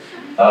lived.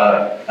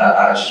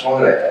 I just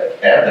wanted to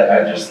add that.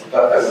 I just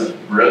thought that was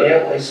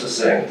brilliantly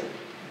succinct.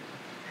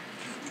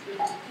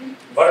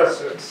 What does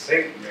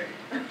succinct mean?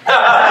 It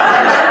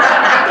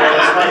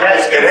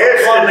has to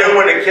do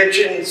with a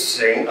kitchen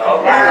sink.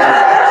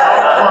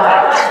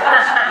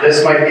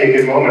 This might be a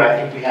good moment.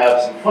 I think we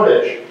have some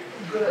footage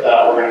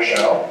that we're going to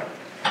show.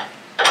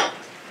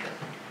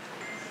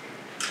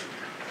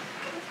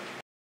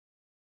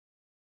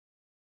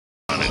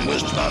 It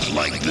was not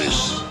like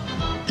this.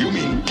 You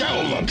mean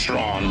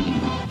Galvatron?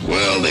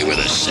 Well, they were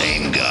the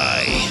same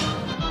guy.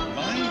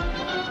 My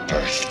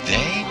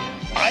birthday?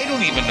 I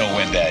don't even know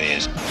when that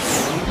is.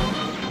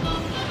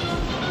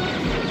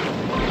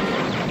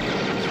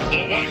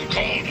 The one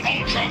called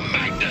Ultra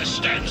Magnus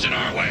stands in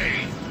our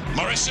way.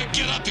 Marissa,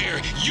 get up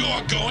here.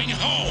 You're going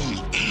home.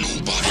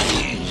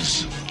 Nobody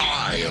moves.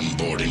 I am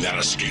boarding that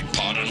escape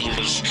pod and will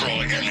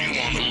destroy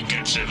anyone who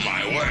gets in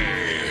my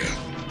way.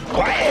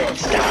 Quiet,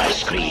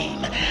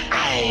 Starscream.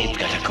 I've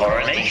got a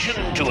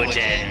coronation to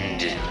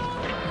attend.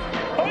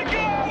 I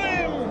got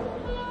him!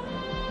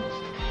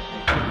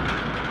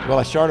 Well,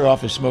 I started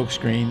off as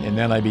Smokescreen, and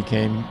then I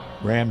became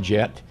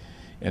Ramjet,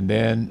 and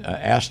then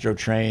Astro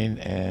Train,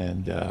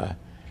 and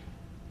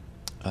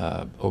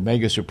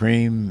Omega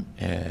Supreme,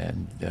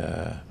 and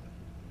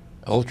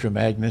Ultra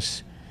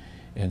Magnus,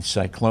 and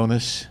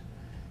Cyclonus,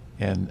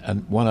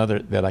 and one other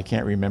that I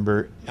can't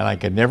remember, and I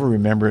could never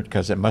remember it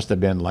because it must have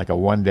been like a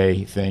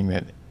one-day thing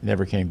that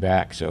never came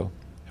back. So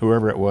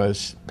whoever it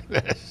was,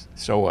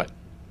 so what?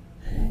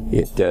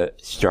 It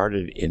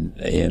started in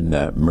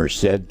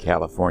Merced,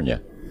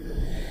 California,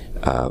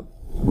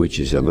 which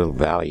is a little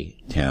valley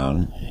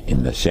town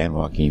in the San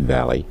Joaquin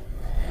Valley,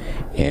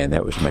 and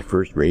that was my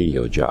first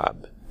radio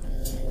job.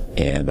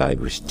 And I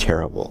was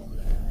terrible,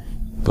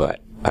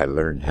 but I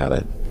learned how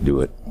to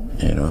do it,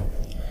 you know,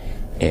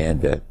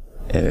 and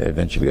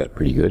eventually got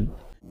pretty good.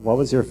 What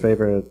was your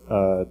favorite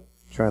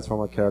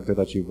Transformer character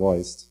that you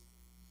voiced?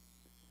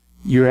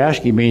 You're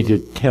asking me to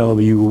tell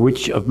you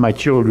which of my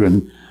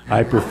children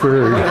I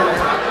preferred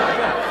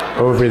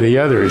over the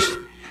others,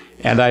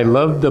 and I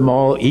loved them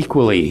all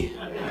equally,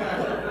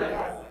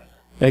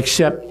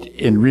 except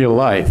in real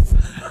life.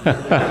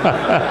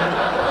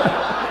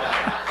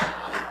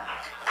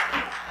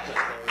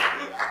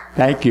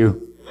 Thank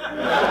you.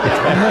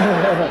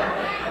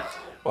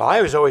 Well,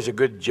 I was always a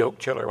good joke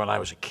teller when I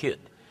was a kid,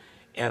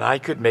 and I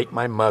could make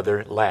my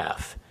mother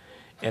laugh.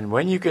 And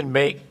when you can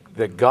make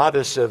the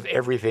goddess of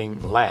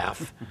everything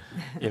laugh,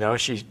 you know,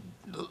 she's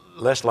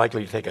less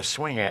likely to take a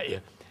swing at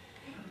you.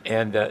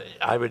 And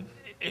I would,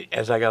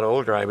 as I got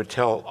older, I would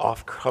tell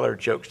off-color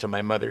jokes to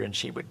my mother, and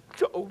she would,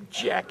 "Oh,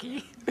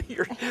 Jackie,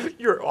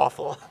 you're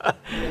awful."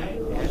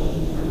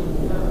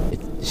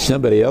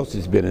 Somebody else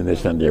has been in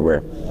this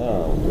underwear.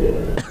 Oh.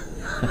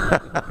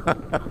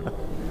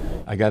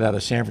 I got out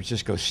of San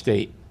Francisco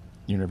State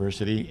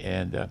University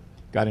and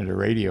got into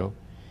radio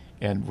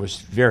and was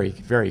very,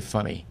 very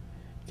funny.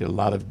 Did a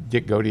lot of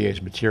Dick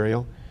Gaudier's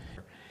material.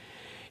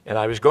 And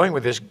I was going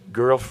with this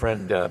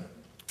girlfriend,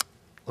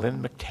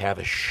 Lynn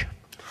McTavish.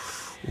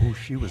 Oh,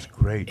 she was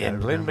great.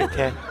 And Lynn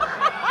McTavish.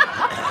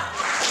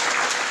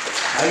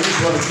 I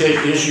just want to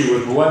take issue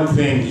with one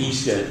thing he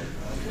said.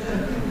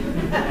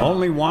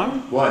 Only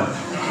one? One.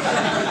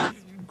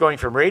 Going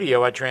from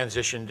radio, I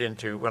transitioned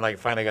into, when I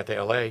finally got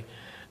to LA,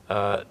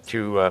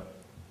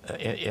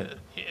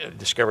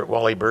 discovered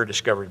Wally Burr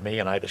discovered me,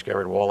 and I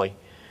discovered Wally.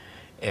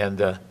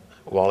 And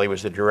Wally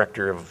was the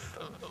director of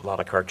a lot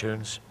of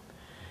cartoons.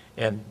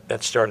 And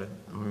that started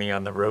me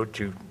on the road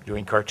to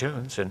doing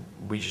cartoons, and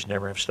we just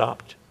never have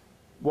stopped.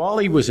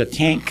 Wally was a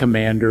tank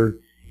commander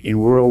in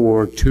World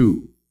War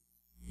II.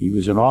 He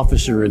was an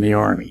officer in the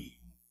Army.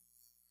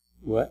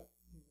 What?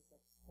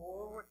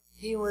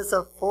 He was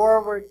a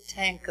forward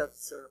tank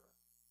observer.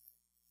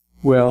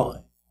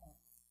 Well,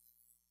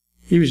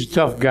 he was a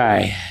tough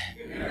guy.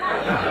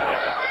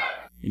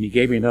 And he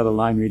gave me another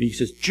line reading. He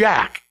says,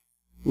 "Jack,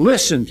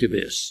 listen to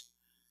this."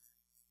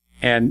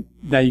 And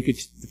now you could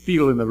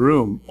feel in the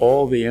room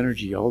all the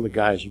energy, all the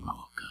guys. You go,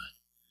 "Oh, God,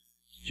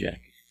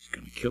 Jack is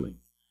going to kill him."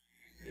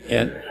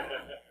 And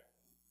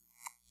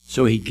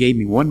So he gave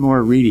me one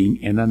more reading,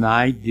 and then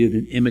I did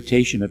an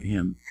imitation of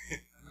him.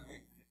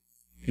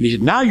 And he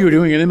said, now you're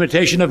doing an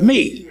imitation of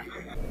me.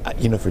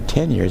 You know, for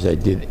 10 years I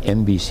did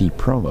NBC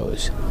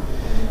promos.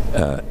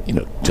 You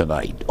know,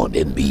 tonight on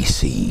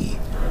NBC.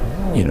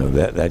 You know,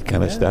 that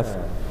kind of stuff.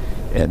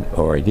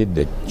 Or I did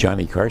the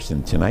Johnny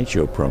Carson Tonight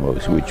Show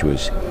promos, which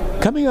was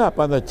coming up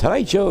on the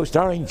Tonight Show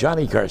starring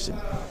Johnny Carson.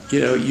 You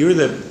know, you're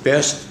the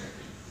best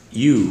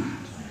you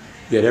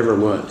that ever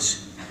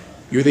was.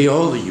 You're the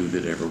only you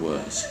that ever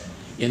was.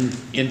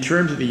 In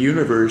terms of the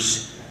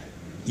universe,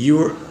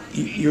 you're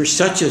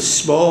such a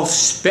small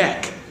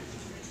speck,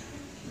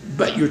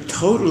 but you're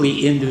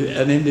totally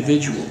an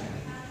individual.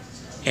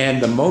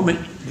 And the moment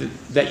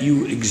that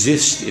you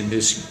exist in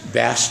this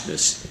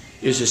vastness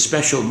is a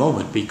special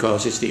moment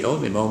because it's the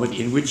only moment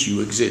in which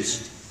you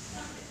exist.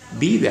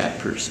 Be that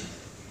person.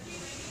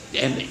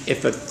 And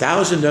if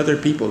 1,000 other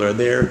people are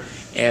there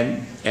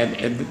and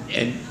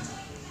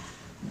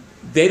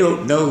they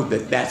don't know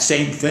that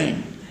same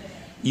thing,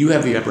 you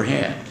have the upper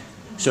hand.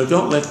 So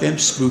don't let them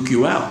spook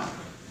you out.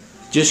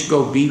 Just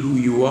go be who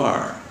you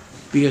are.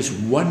 Be as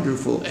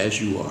wonderful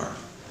as you are.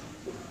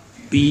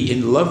 Be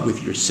in love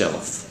with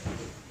yourself.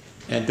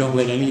 And don't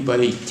let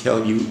anybody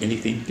tell you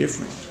anything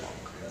different.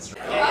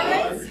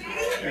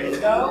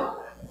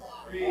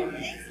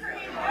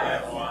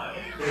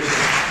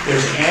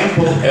 There's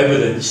ample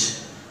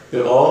evidence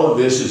that all of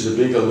this is a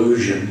big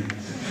illusion.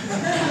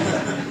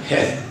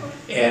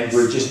 And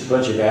we're just a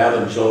bunch of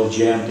atoms all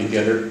jammed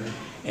together.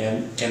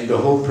 And the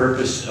whole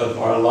purpose of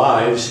our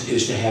lives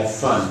is to have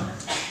fun.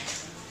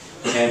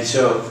 And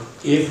so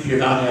if you're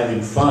not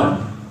having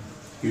fun,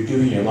 you're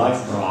doing your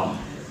life wrong.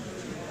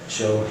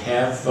 So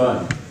have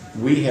fun.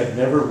 We have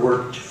never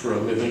worked for a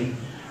living.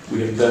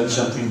 We have done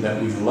something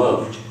that we've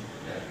loved.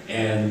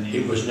 And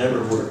it was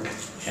never work.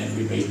 And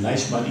we made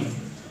nice money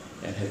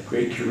and had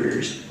great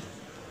careers.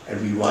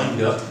 And we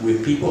wind up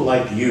with people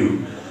like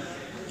you.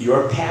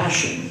 Your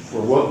passion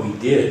for what we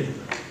did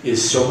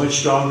is so much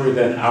stronger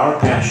than our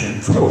passion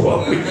for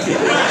what we did.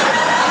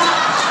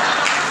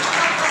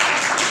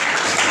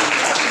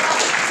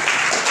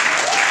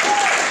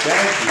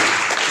 Thank you.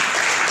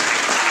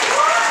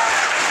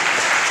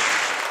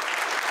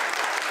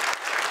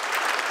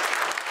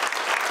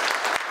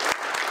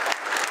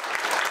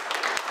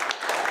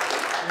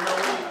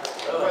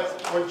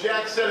 What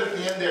Jack said at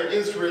the end there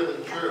is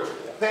really true.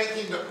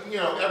 Thanking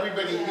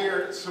everybody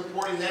here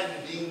supporting that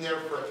and being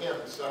there for him.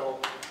 So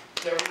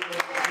everybody,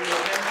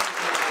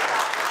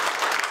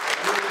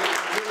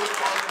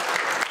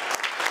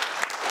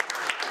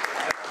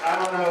 I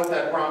don't know if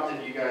that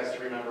prompted you guys to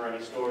remember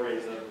any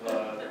stories of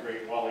the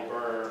great Wally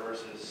Berger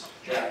versus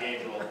Jack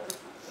Angel that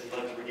you'd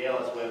like to regale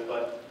us with,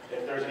 but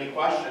if there's any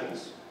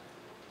questions,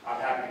 I'm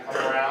happy to come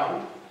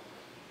around,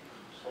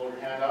 just hold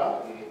your hand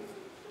up, and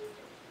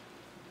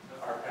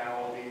our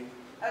panel will be...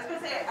 I was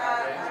going to say,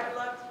 I would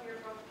love to hear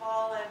from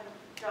Paul and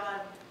John.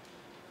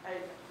 I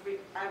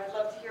would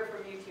love to hear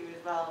from you two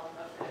as well,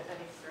 of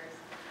any stories.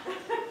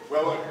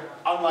 Well,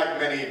 unlike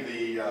many of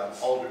the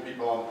older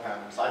people on the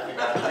panels, I think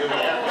I really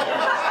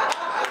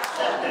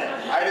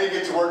I didn't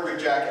get to work with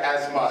Jack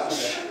as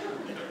much.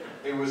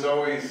 It was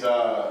always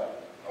a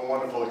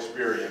wonderful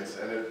experience,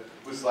 and it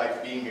was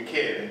like being a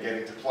kid and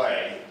getting to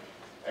play.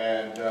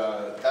 And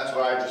that's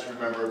what I just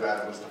remember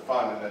about it, was the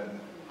fun, and then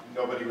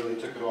nobody really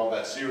took it all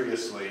that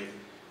seriously.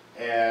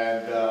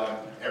 And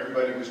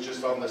everybody was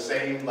just on the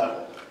same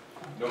level.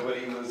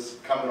 Nobody was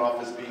coming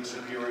off as being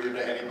superior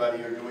to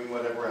anybody or doing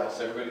whatever else.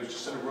 Everybody was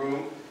just in a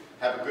room,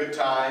 have a good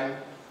time,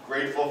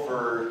 grateful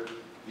for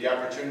the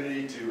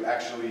opportunity to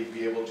actually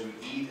be able to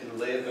eat and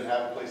live and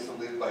have a place to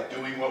live by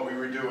doing what we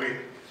were doing.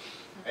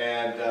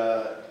 And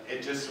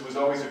it was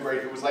always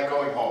it was like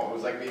going home. It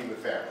was like being with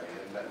family.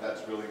 And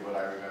that's really what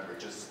I remember. It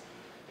just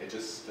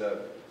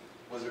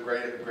was a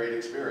great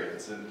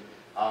experience. And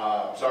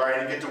sorry I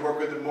didn't get to work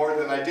with it more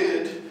than I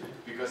did,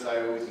 because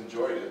I always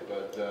enjoyed it.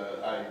 But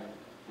I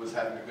was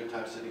having a good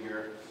time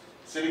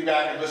sitting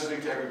back and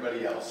listening to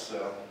everybody else.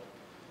 So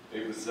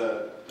it was,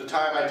 the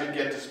time I did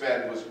get to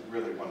spend was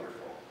really wonderful.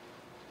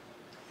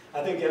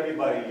 I think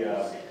everybody, we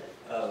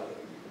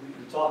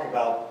talk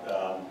about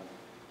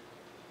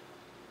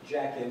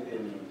Jack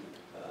in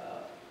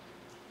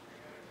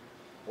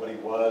what he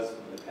was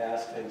in the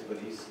past tense, but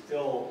he's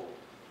still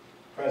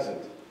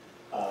present.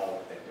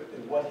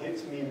 And what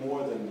hits me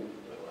more than,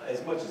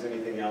 as much as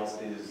anything else,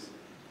 is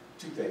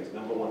two things.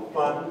 Number one,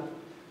 fun,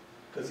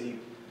 because he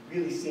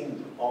really seemed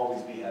to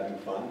always be having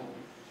fun.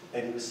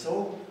 And he was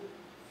so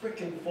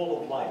freaking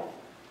full of life.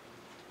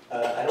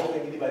 I don't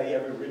think anybody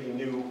ever really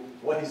knew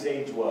what his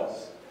age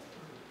was,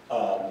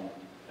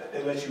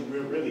 unless you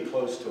were really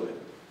close to him.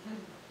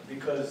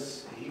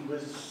 Because he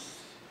was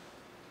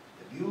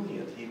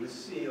ebullient. He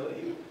was,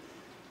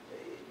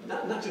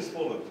 not just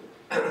full of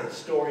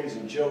stories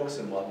and jokes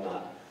and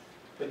whatnot,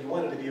 but you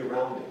wanted to be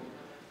around him.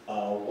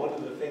 One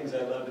of the things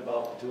I loved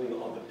about doing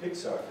all the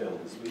Pixar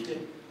films, we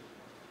did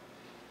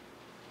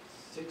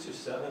 6 or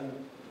 7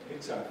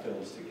 Pixar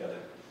films together.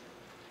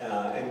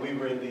 And we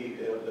were in the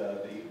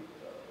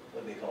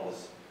what do they call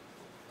us?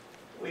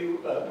 we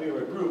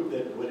were a group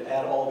that would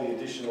add all the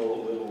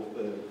additional little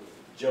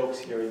jokes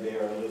here and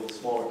there, and little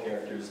smaller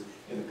characters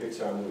in the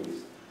Pixar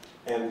movies.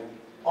 And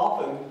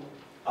often,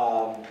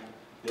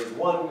 there's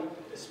one,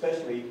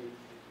 especially,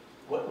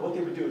 what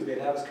they would do is they'd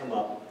have us come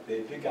up,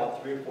 they'd pick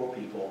out 3 or 4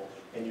 people,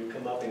 and you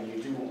come up and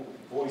you do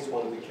voice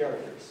one of the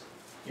characters.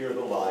 Here are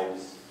the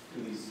lines,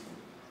 do these.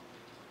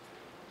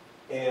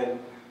 And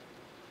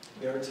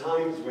there are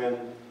times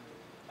when,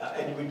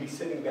 and you would be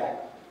sitting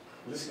back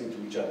listening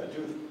to each other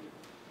do them.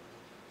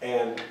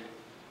 And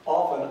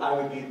often I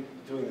would be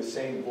doing the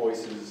same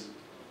voices,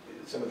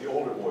 some of the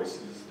older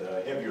voices,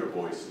 the heavier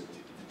voices,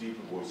 the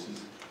deeper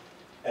voices,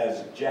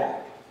 as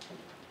Jack.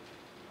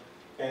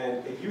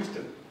 And it used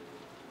to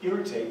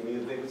irritate me.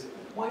 They would say,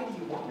 why do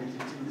you want me to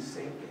do the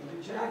same thing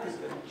that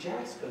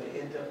Jack's going to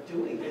end up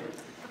doing it?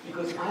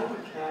 Because I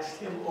would cast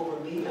him over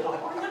me in a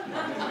heartbeat.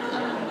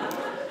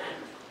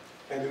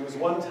 And there was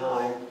one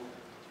time,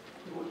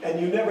 and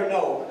you never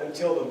know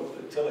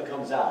until it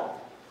comes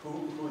out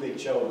who they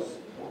chose,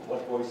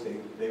 what voice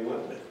they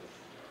went with.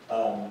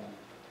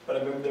 But I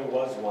remember there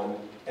was one,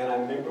 and I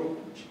remember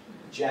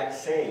Jack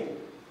saying,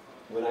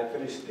 when I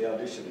finished the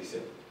audition, he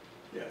said,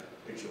 yeah,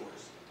 it's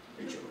yours,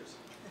 it's yours.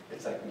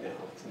 It's like, no,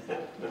 it's not.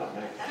 No.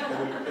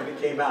 And it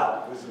came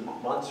out. It was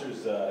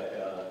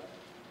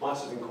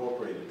Monsters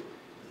Incorporated.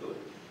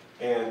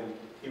 And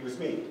it was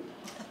me.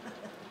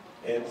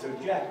 And so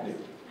Jack knew.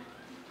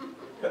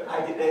 But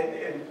I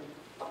did, and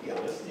I'll be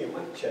honest,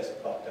 my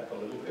chest puffed up a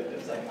little bit.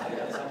 It's like, I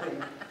got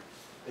something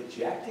that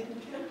Jack didn't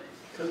get.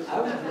 Because I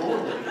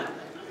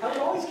would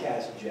always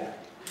cast Jack.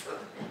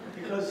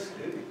 Because,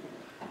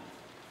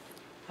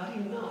 how do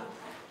you not?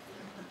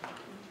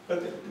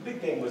 But the big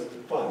thing was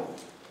the fun.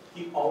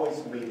 He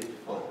always made it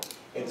fun.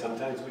 And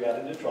sometimes we got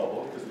into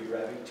trouble because we were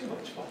having too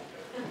much fun.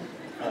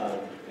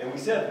 And we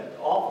said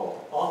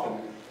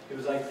often, it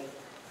was like,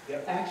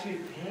 they're actually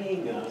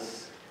paying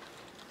us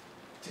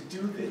to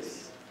do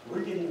this.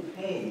 We're getting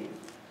paid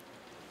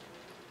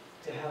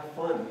to have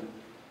fun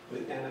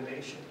with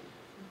animation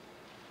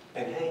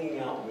and hanging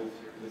out with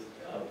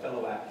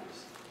fellow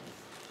actors.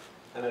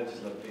 And I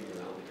just love being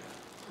around the guy.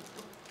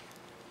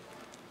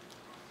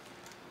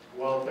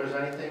 Well, if there's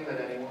anything that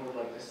anyone would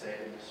like to say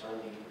to Miss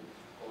Arlene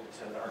or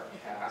to our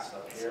cast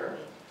up here.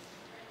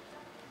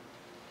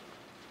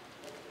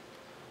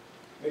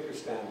 Make her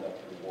stand up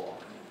and walk.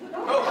 You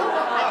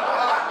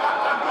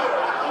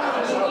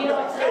know,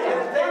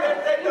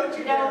 don't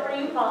you know where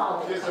you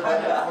fall. She's a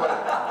bad foot.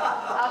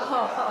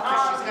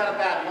 She's got a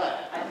bad leg.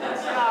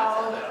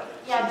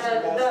 Yeah,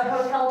 the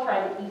hotel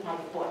tried to eat my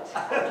foot.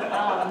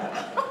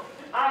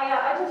 I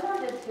just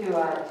wanted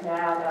to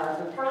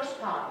add the first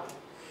time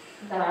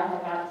that I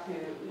had got to,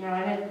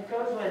 and it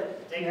goes with,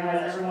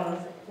 as everyone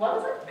was, what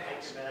was it?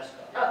 Thanks,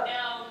 mascot.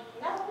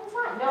 No, it's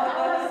fine. No,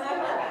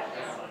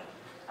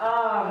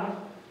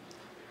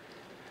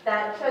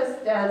 that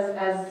just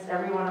as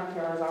everyone up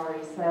here has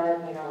already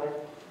said, with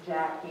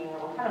Jack being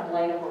able to kind of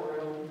light up a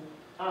room.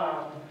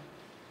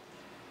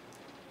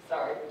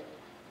 Sorry.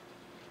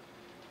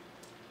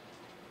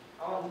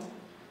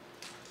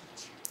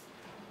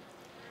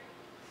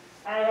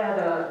 I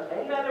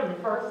met him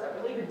first, I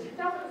believe, in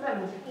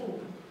 2017.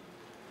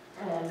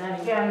 And then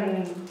again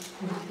in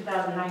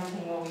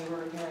 2019 when we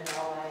were here in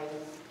LA.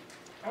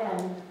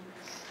 And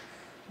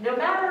no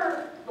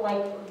matter,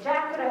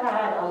 Jack could have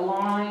had a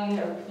line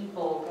of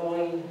people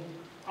going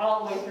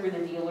all the way through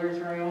the dealer's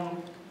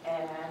room,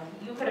 and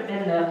you could have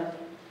been the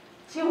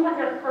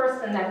 200th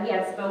person that he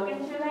had spoken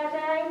to that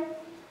day.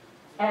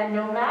 And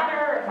no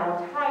matter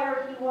how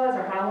tired he was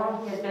or how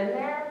long he had been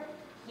there,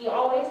 he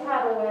always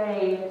had a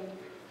way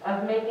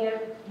of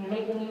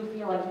making you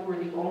feel like you were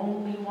the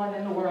only one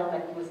in the world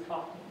that he was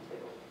talking to.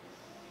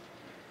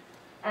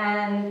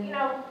 And,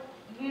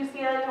 you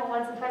see that,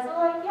 once and twice,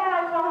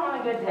 yeah, I caught him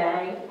on a good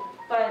day,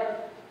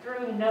 but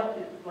through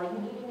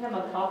meeting him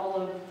a couple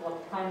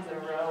of times in a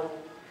row,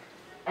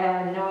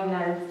 and knowing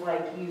that it's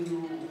like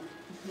you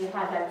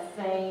had that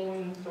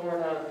same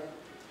sort of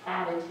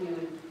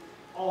attitude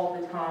all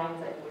the times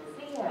that you would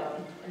see him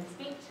and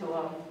speak to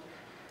him,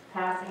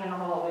 passing in the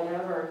hall,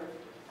 whatever.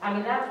 I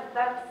mean,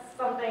 that's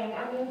something,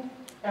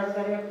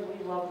 everybody,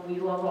 we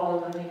love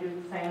all of them, they do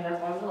the same, that's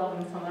why we love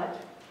them so much.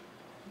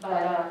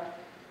 But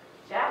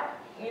Jack,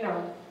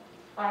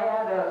 I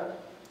had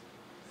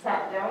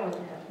sat down with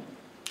him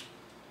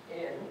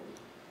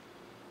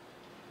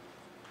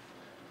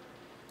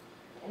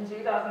in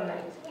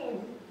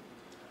 2019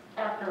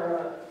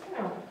 after,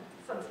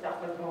 some stuff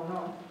was going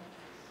on.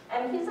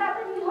 And he sat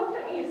there and he looked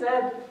at me, he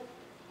said,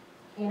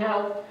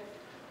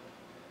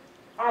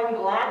 I'm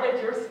glad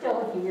that you're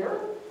still here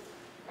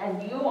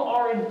and you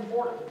are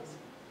important.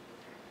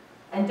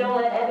 And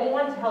don't let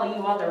anyone tell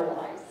you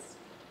otherwise.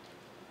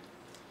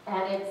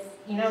 And it's,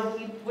 he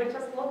would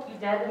just look you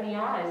dead in the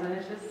eyes, and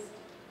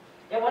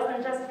it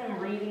wasn't just him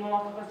reading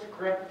off of a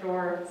script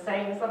or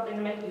saying something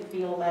to make you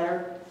feel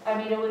better.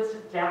 It was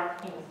just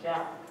Jack being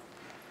Jack.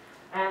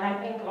 And I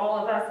think all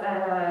of us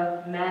that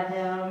have met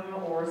him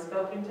or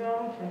spoken to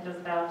him can just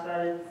vouch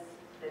that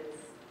it's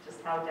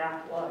just how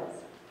Jack was.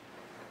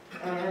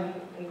 And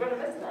I'm going to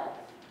miss that.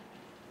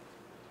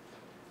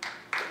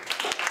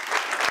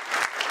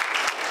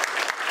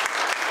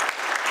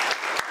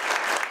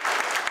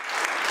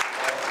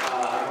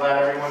 I'm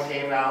glad everyone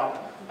came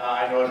out.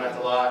 I know it meant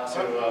a lot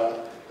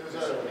to.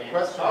 There's a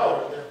question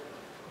over there.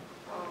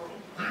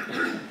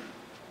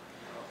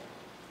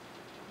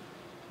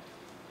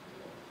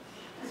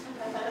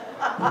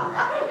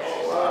 I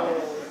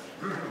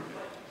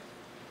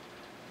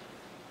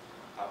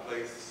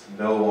place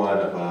no one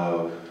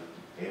above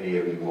any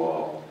of you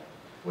all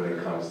when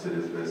it comes to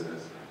this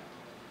business.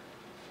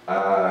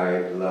 I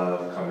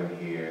love coming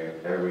here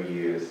every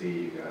year to see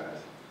you guys.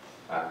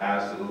 I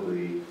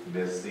absolutely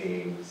miss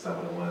seeing some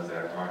of the ones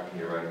that aren't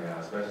here right now,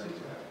 especially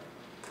Jack.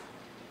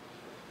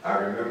 I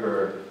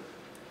remember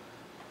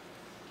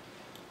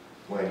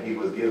when he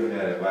was giving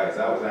that advice,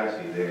 I was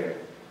actually there,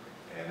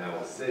 and I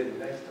was sitting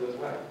next to his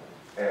wife.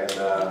 And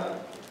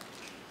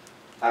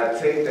I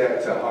take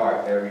that to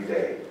heart every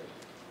day.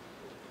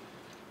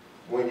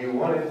 When you're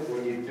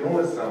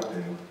doing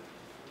something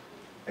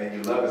and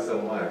you love it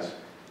so much,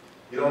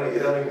 it don't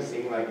even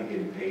seem like you're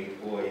getting paid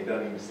for it. It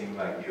doesn't even seem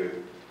like you're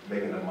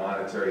making a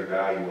monetary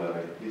value of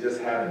it. You're just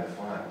having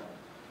fun.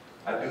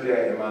 I do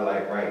that in my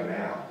life right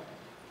now.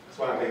 That's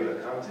why I'm able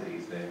to come to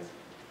these things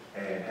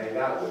and hang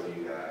out with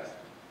you guys.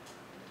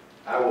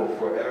 I will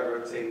forever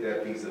take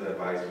that piece of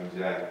advice from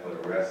Jack for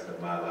the rest of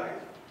my life.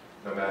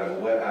 No matter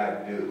what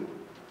I do,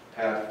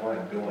 have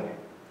fun doing it.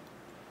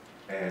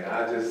 And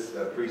I just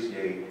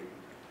appreciate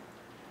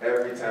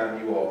every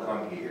time you all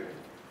come here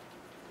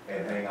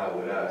and hang out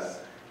with us,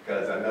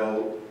 because I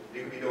know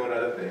you could be doing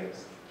other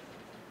things,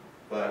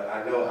 but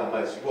I know how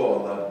much you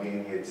all love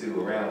being here too,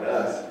 around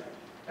us,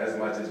 as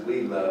much as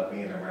we love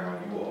being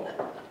around you all.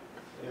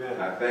 Amen.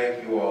 I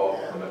thank you all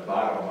from the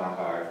bottom of my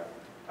heart.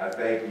 I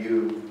thank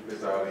you,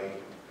 Ms.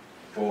 Arlene,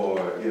 for,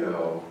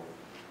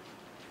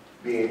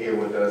 being here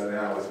with us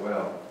now as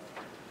well.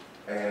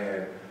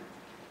 And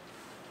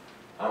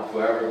I'm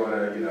forever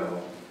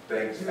gonna,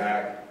 thank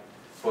Jack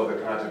for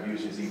the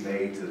contributions he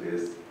made to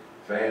this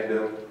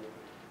fandom,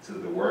 to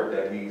the work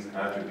that he's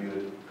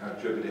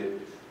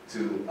contributed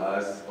to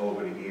us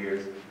over the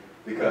years.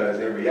 Because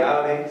in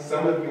reality,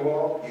 some of you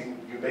all,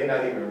 you may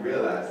not even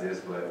realize this,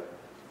 but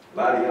a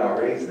lot of y'all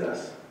raised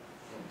us.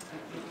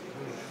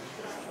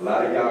 A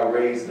lot of y'all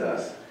raised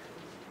us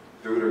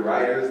through the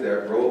writers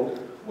that wrote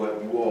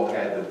what you all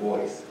had the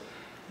voice.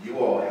 You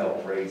all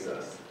helped raise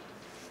us.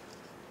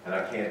 And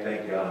I can't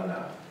thank y'all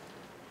enough.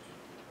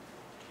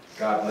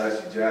 God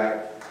bless you,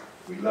 Jack.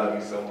 We love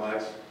you so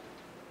much.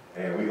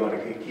 And we're going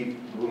to keep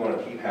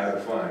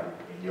having fun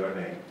in your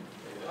name.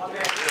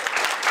 Amen.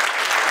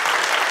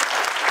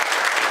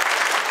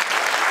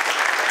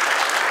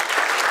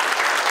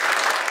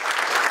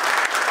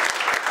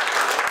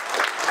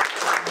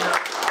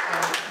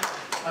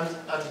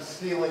 I'm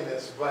stealing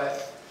this,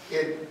 but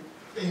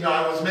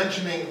I was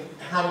mentioning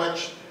how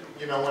much,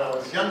 when I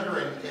was younger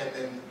and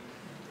then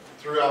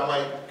throughout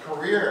my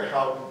career,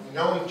 how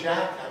knowing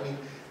Jack,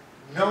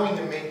 knowing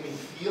him made me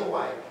feel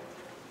like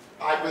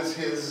I was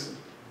his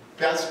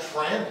best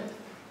friend.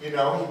 He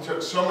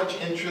took so much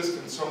interest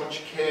and so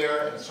much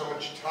care and so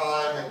much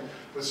time and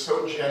was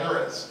so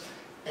generous.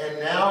 And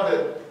now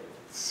to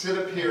sit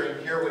up here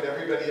and hear what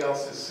everybody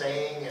else is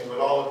saying and what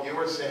all of you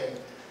are saying,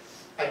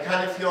 I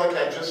kind of feel like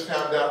I just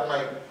found out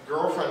my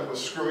girlfriend was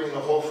screwing the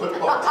whole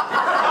football team.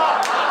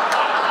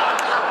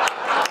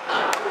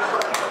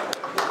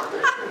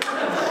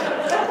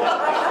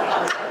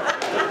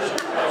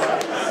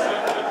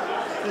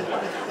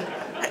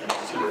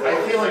 I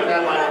feel like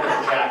that might have been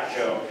a Jack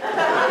joke. There's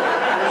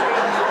going to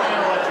be a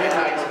panel at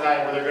midnight tonight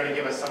where they're going to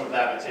give us some of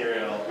that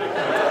material.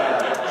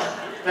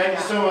 Thank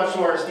you so much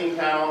to our esteemed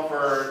panel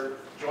for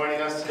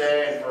joining us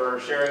today and for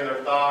sharing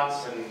their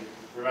thoughts and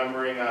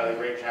remembering the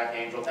great Jack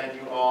Angel. Thank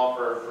you all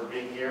for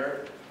being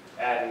here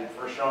and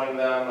for showing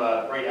them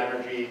great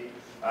energy,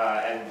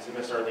 and to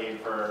Miss Arlene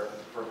for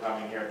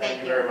coming here.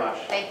 Thank you very much.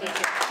 Thank you.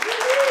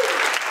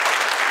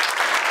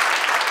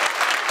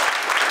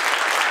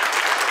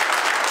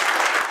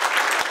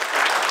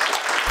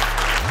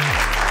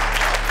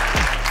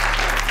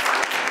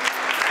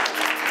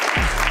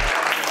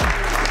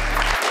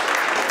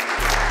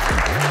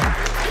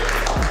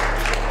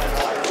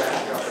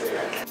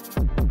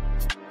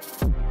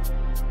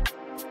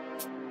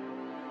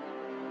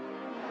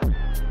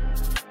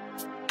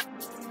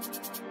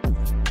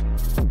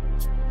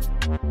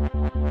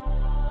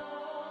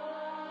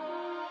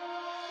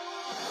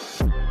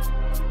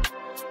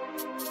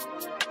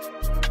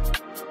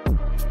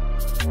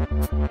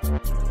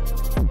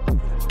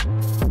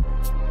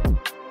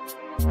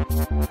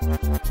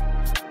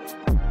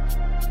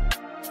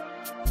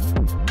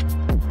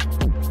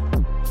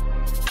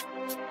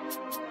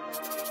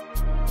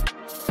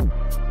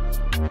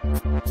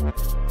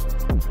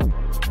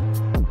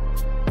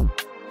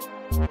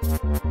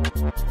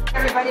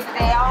 Everybody,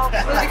 they all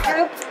flew the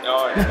group.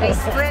 Oh, yeah. They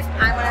split.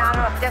 I went out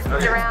on just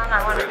around.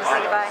 I wanted to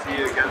say goodbye. See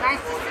you again.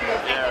 Nice to see you.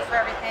 Thank you for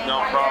everything. No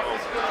problem.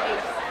 Thank you.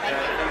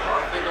 I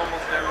think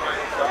almost everybody.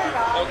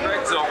 Oh,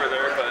 Gregg's over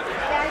there, but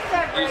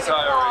he's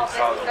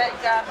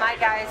But my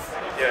guys.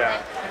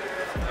 Yeah.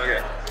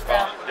 Okay.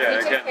 Well, yeah,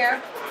 You take again.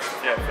 care.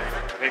 Yeah,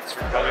 thanks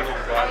for coming.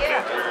 I'm glad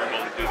that we were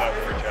able to do that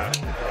for Jack.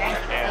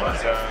 And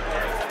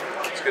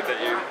it's good that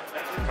you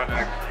kind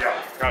of feel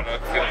from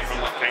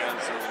the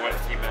fans and what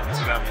he meant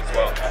to them as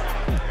well.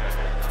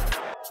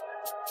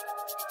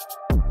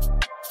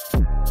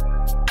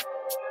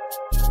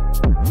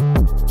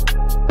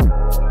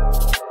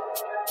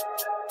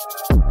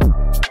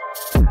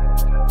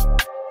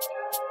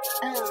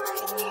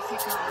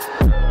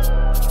 Oh,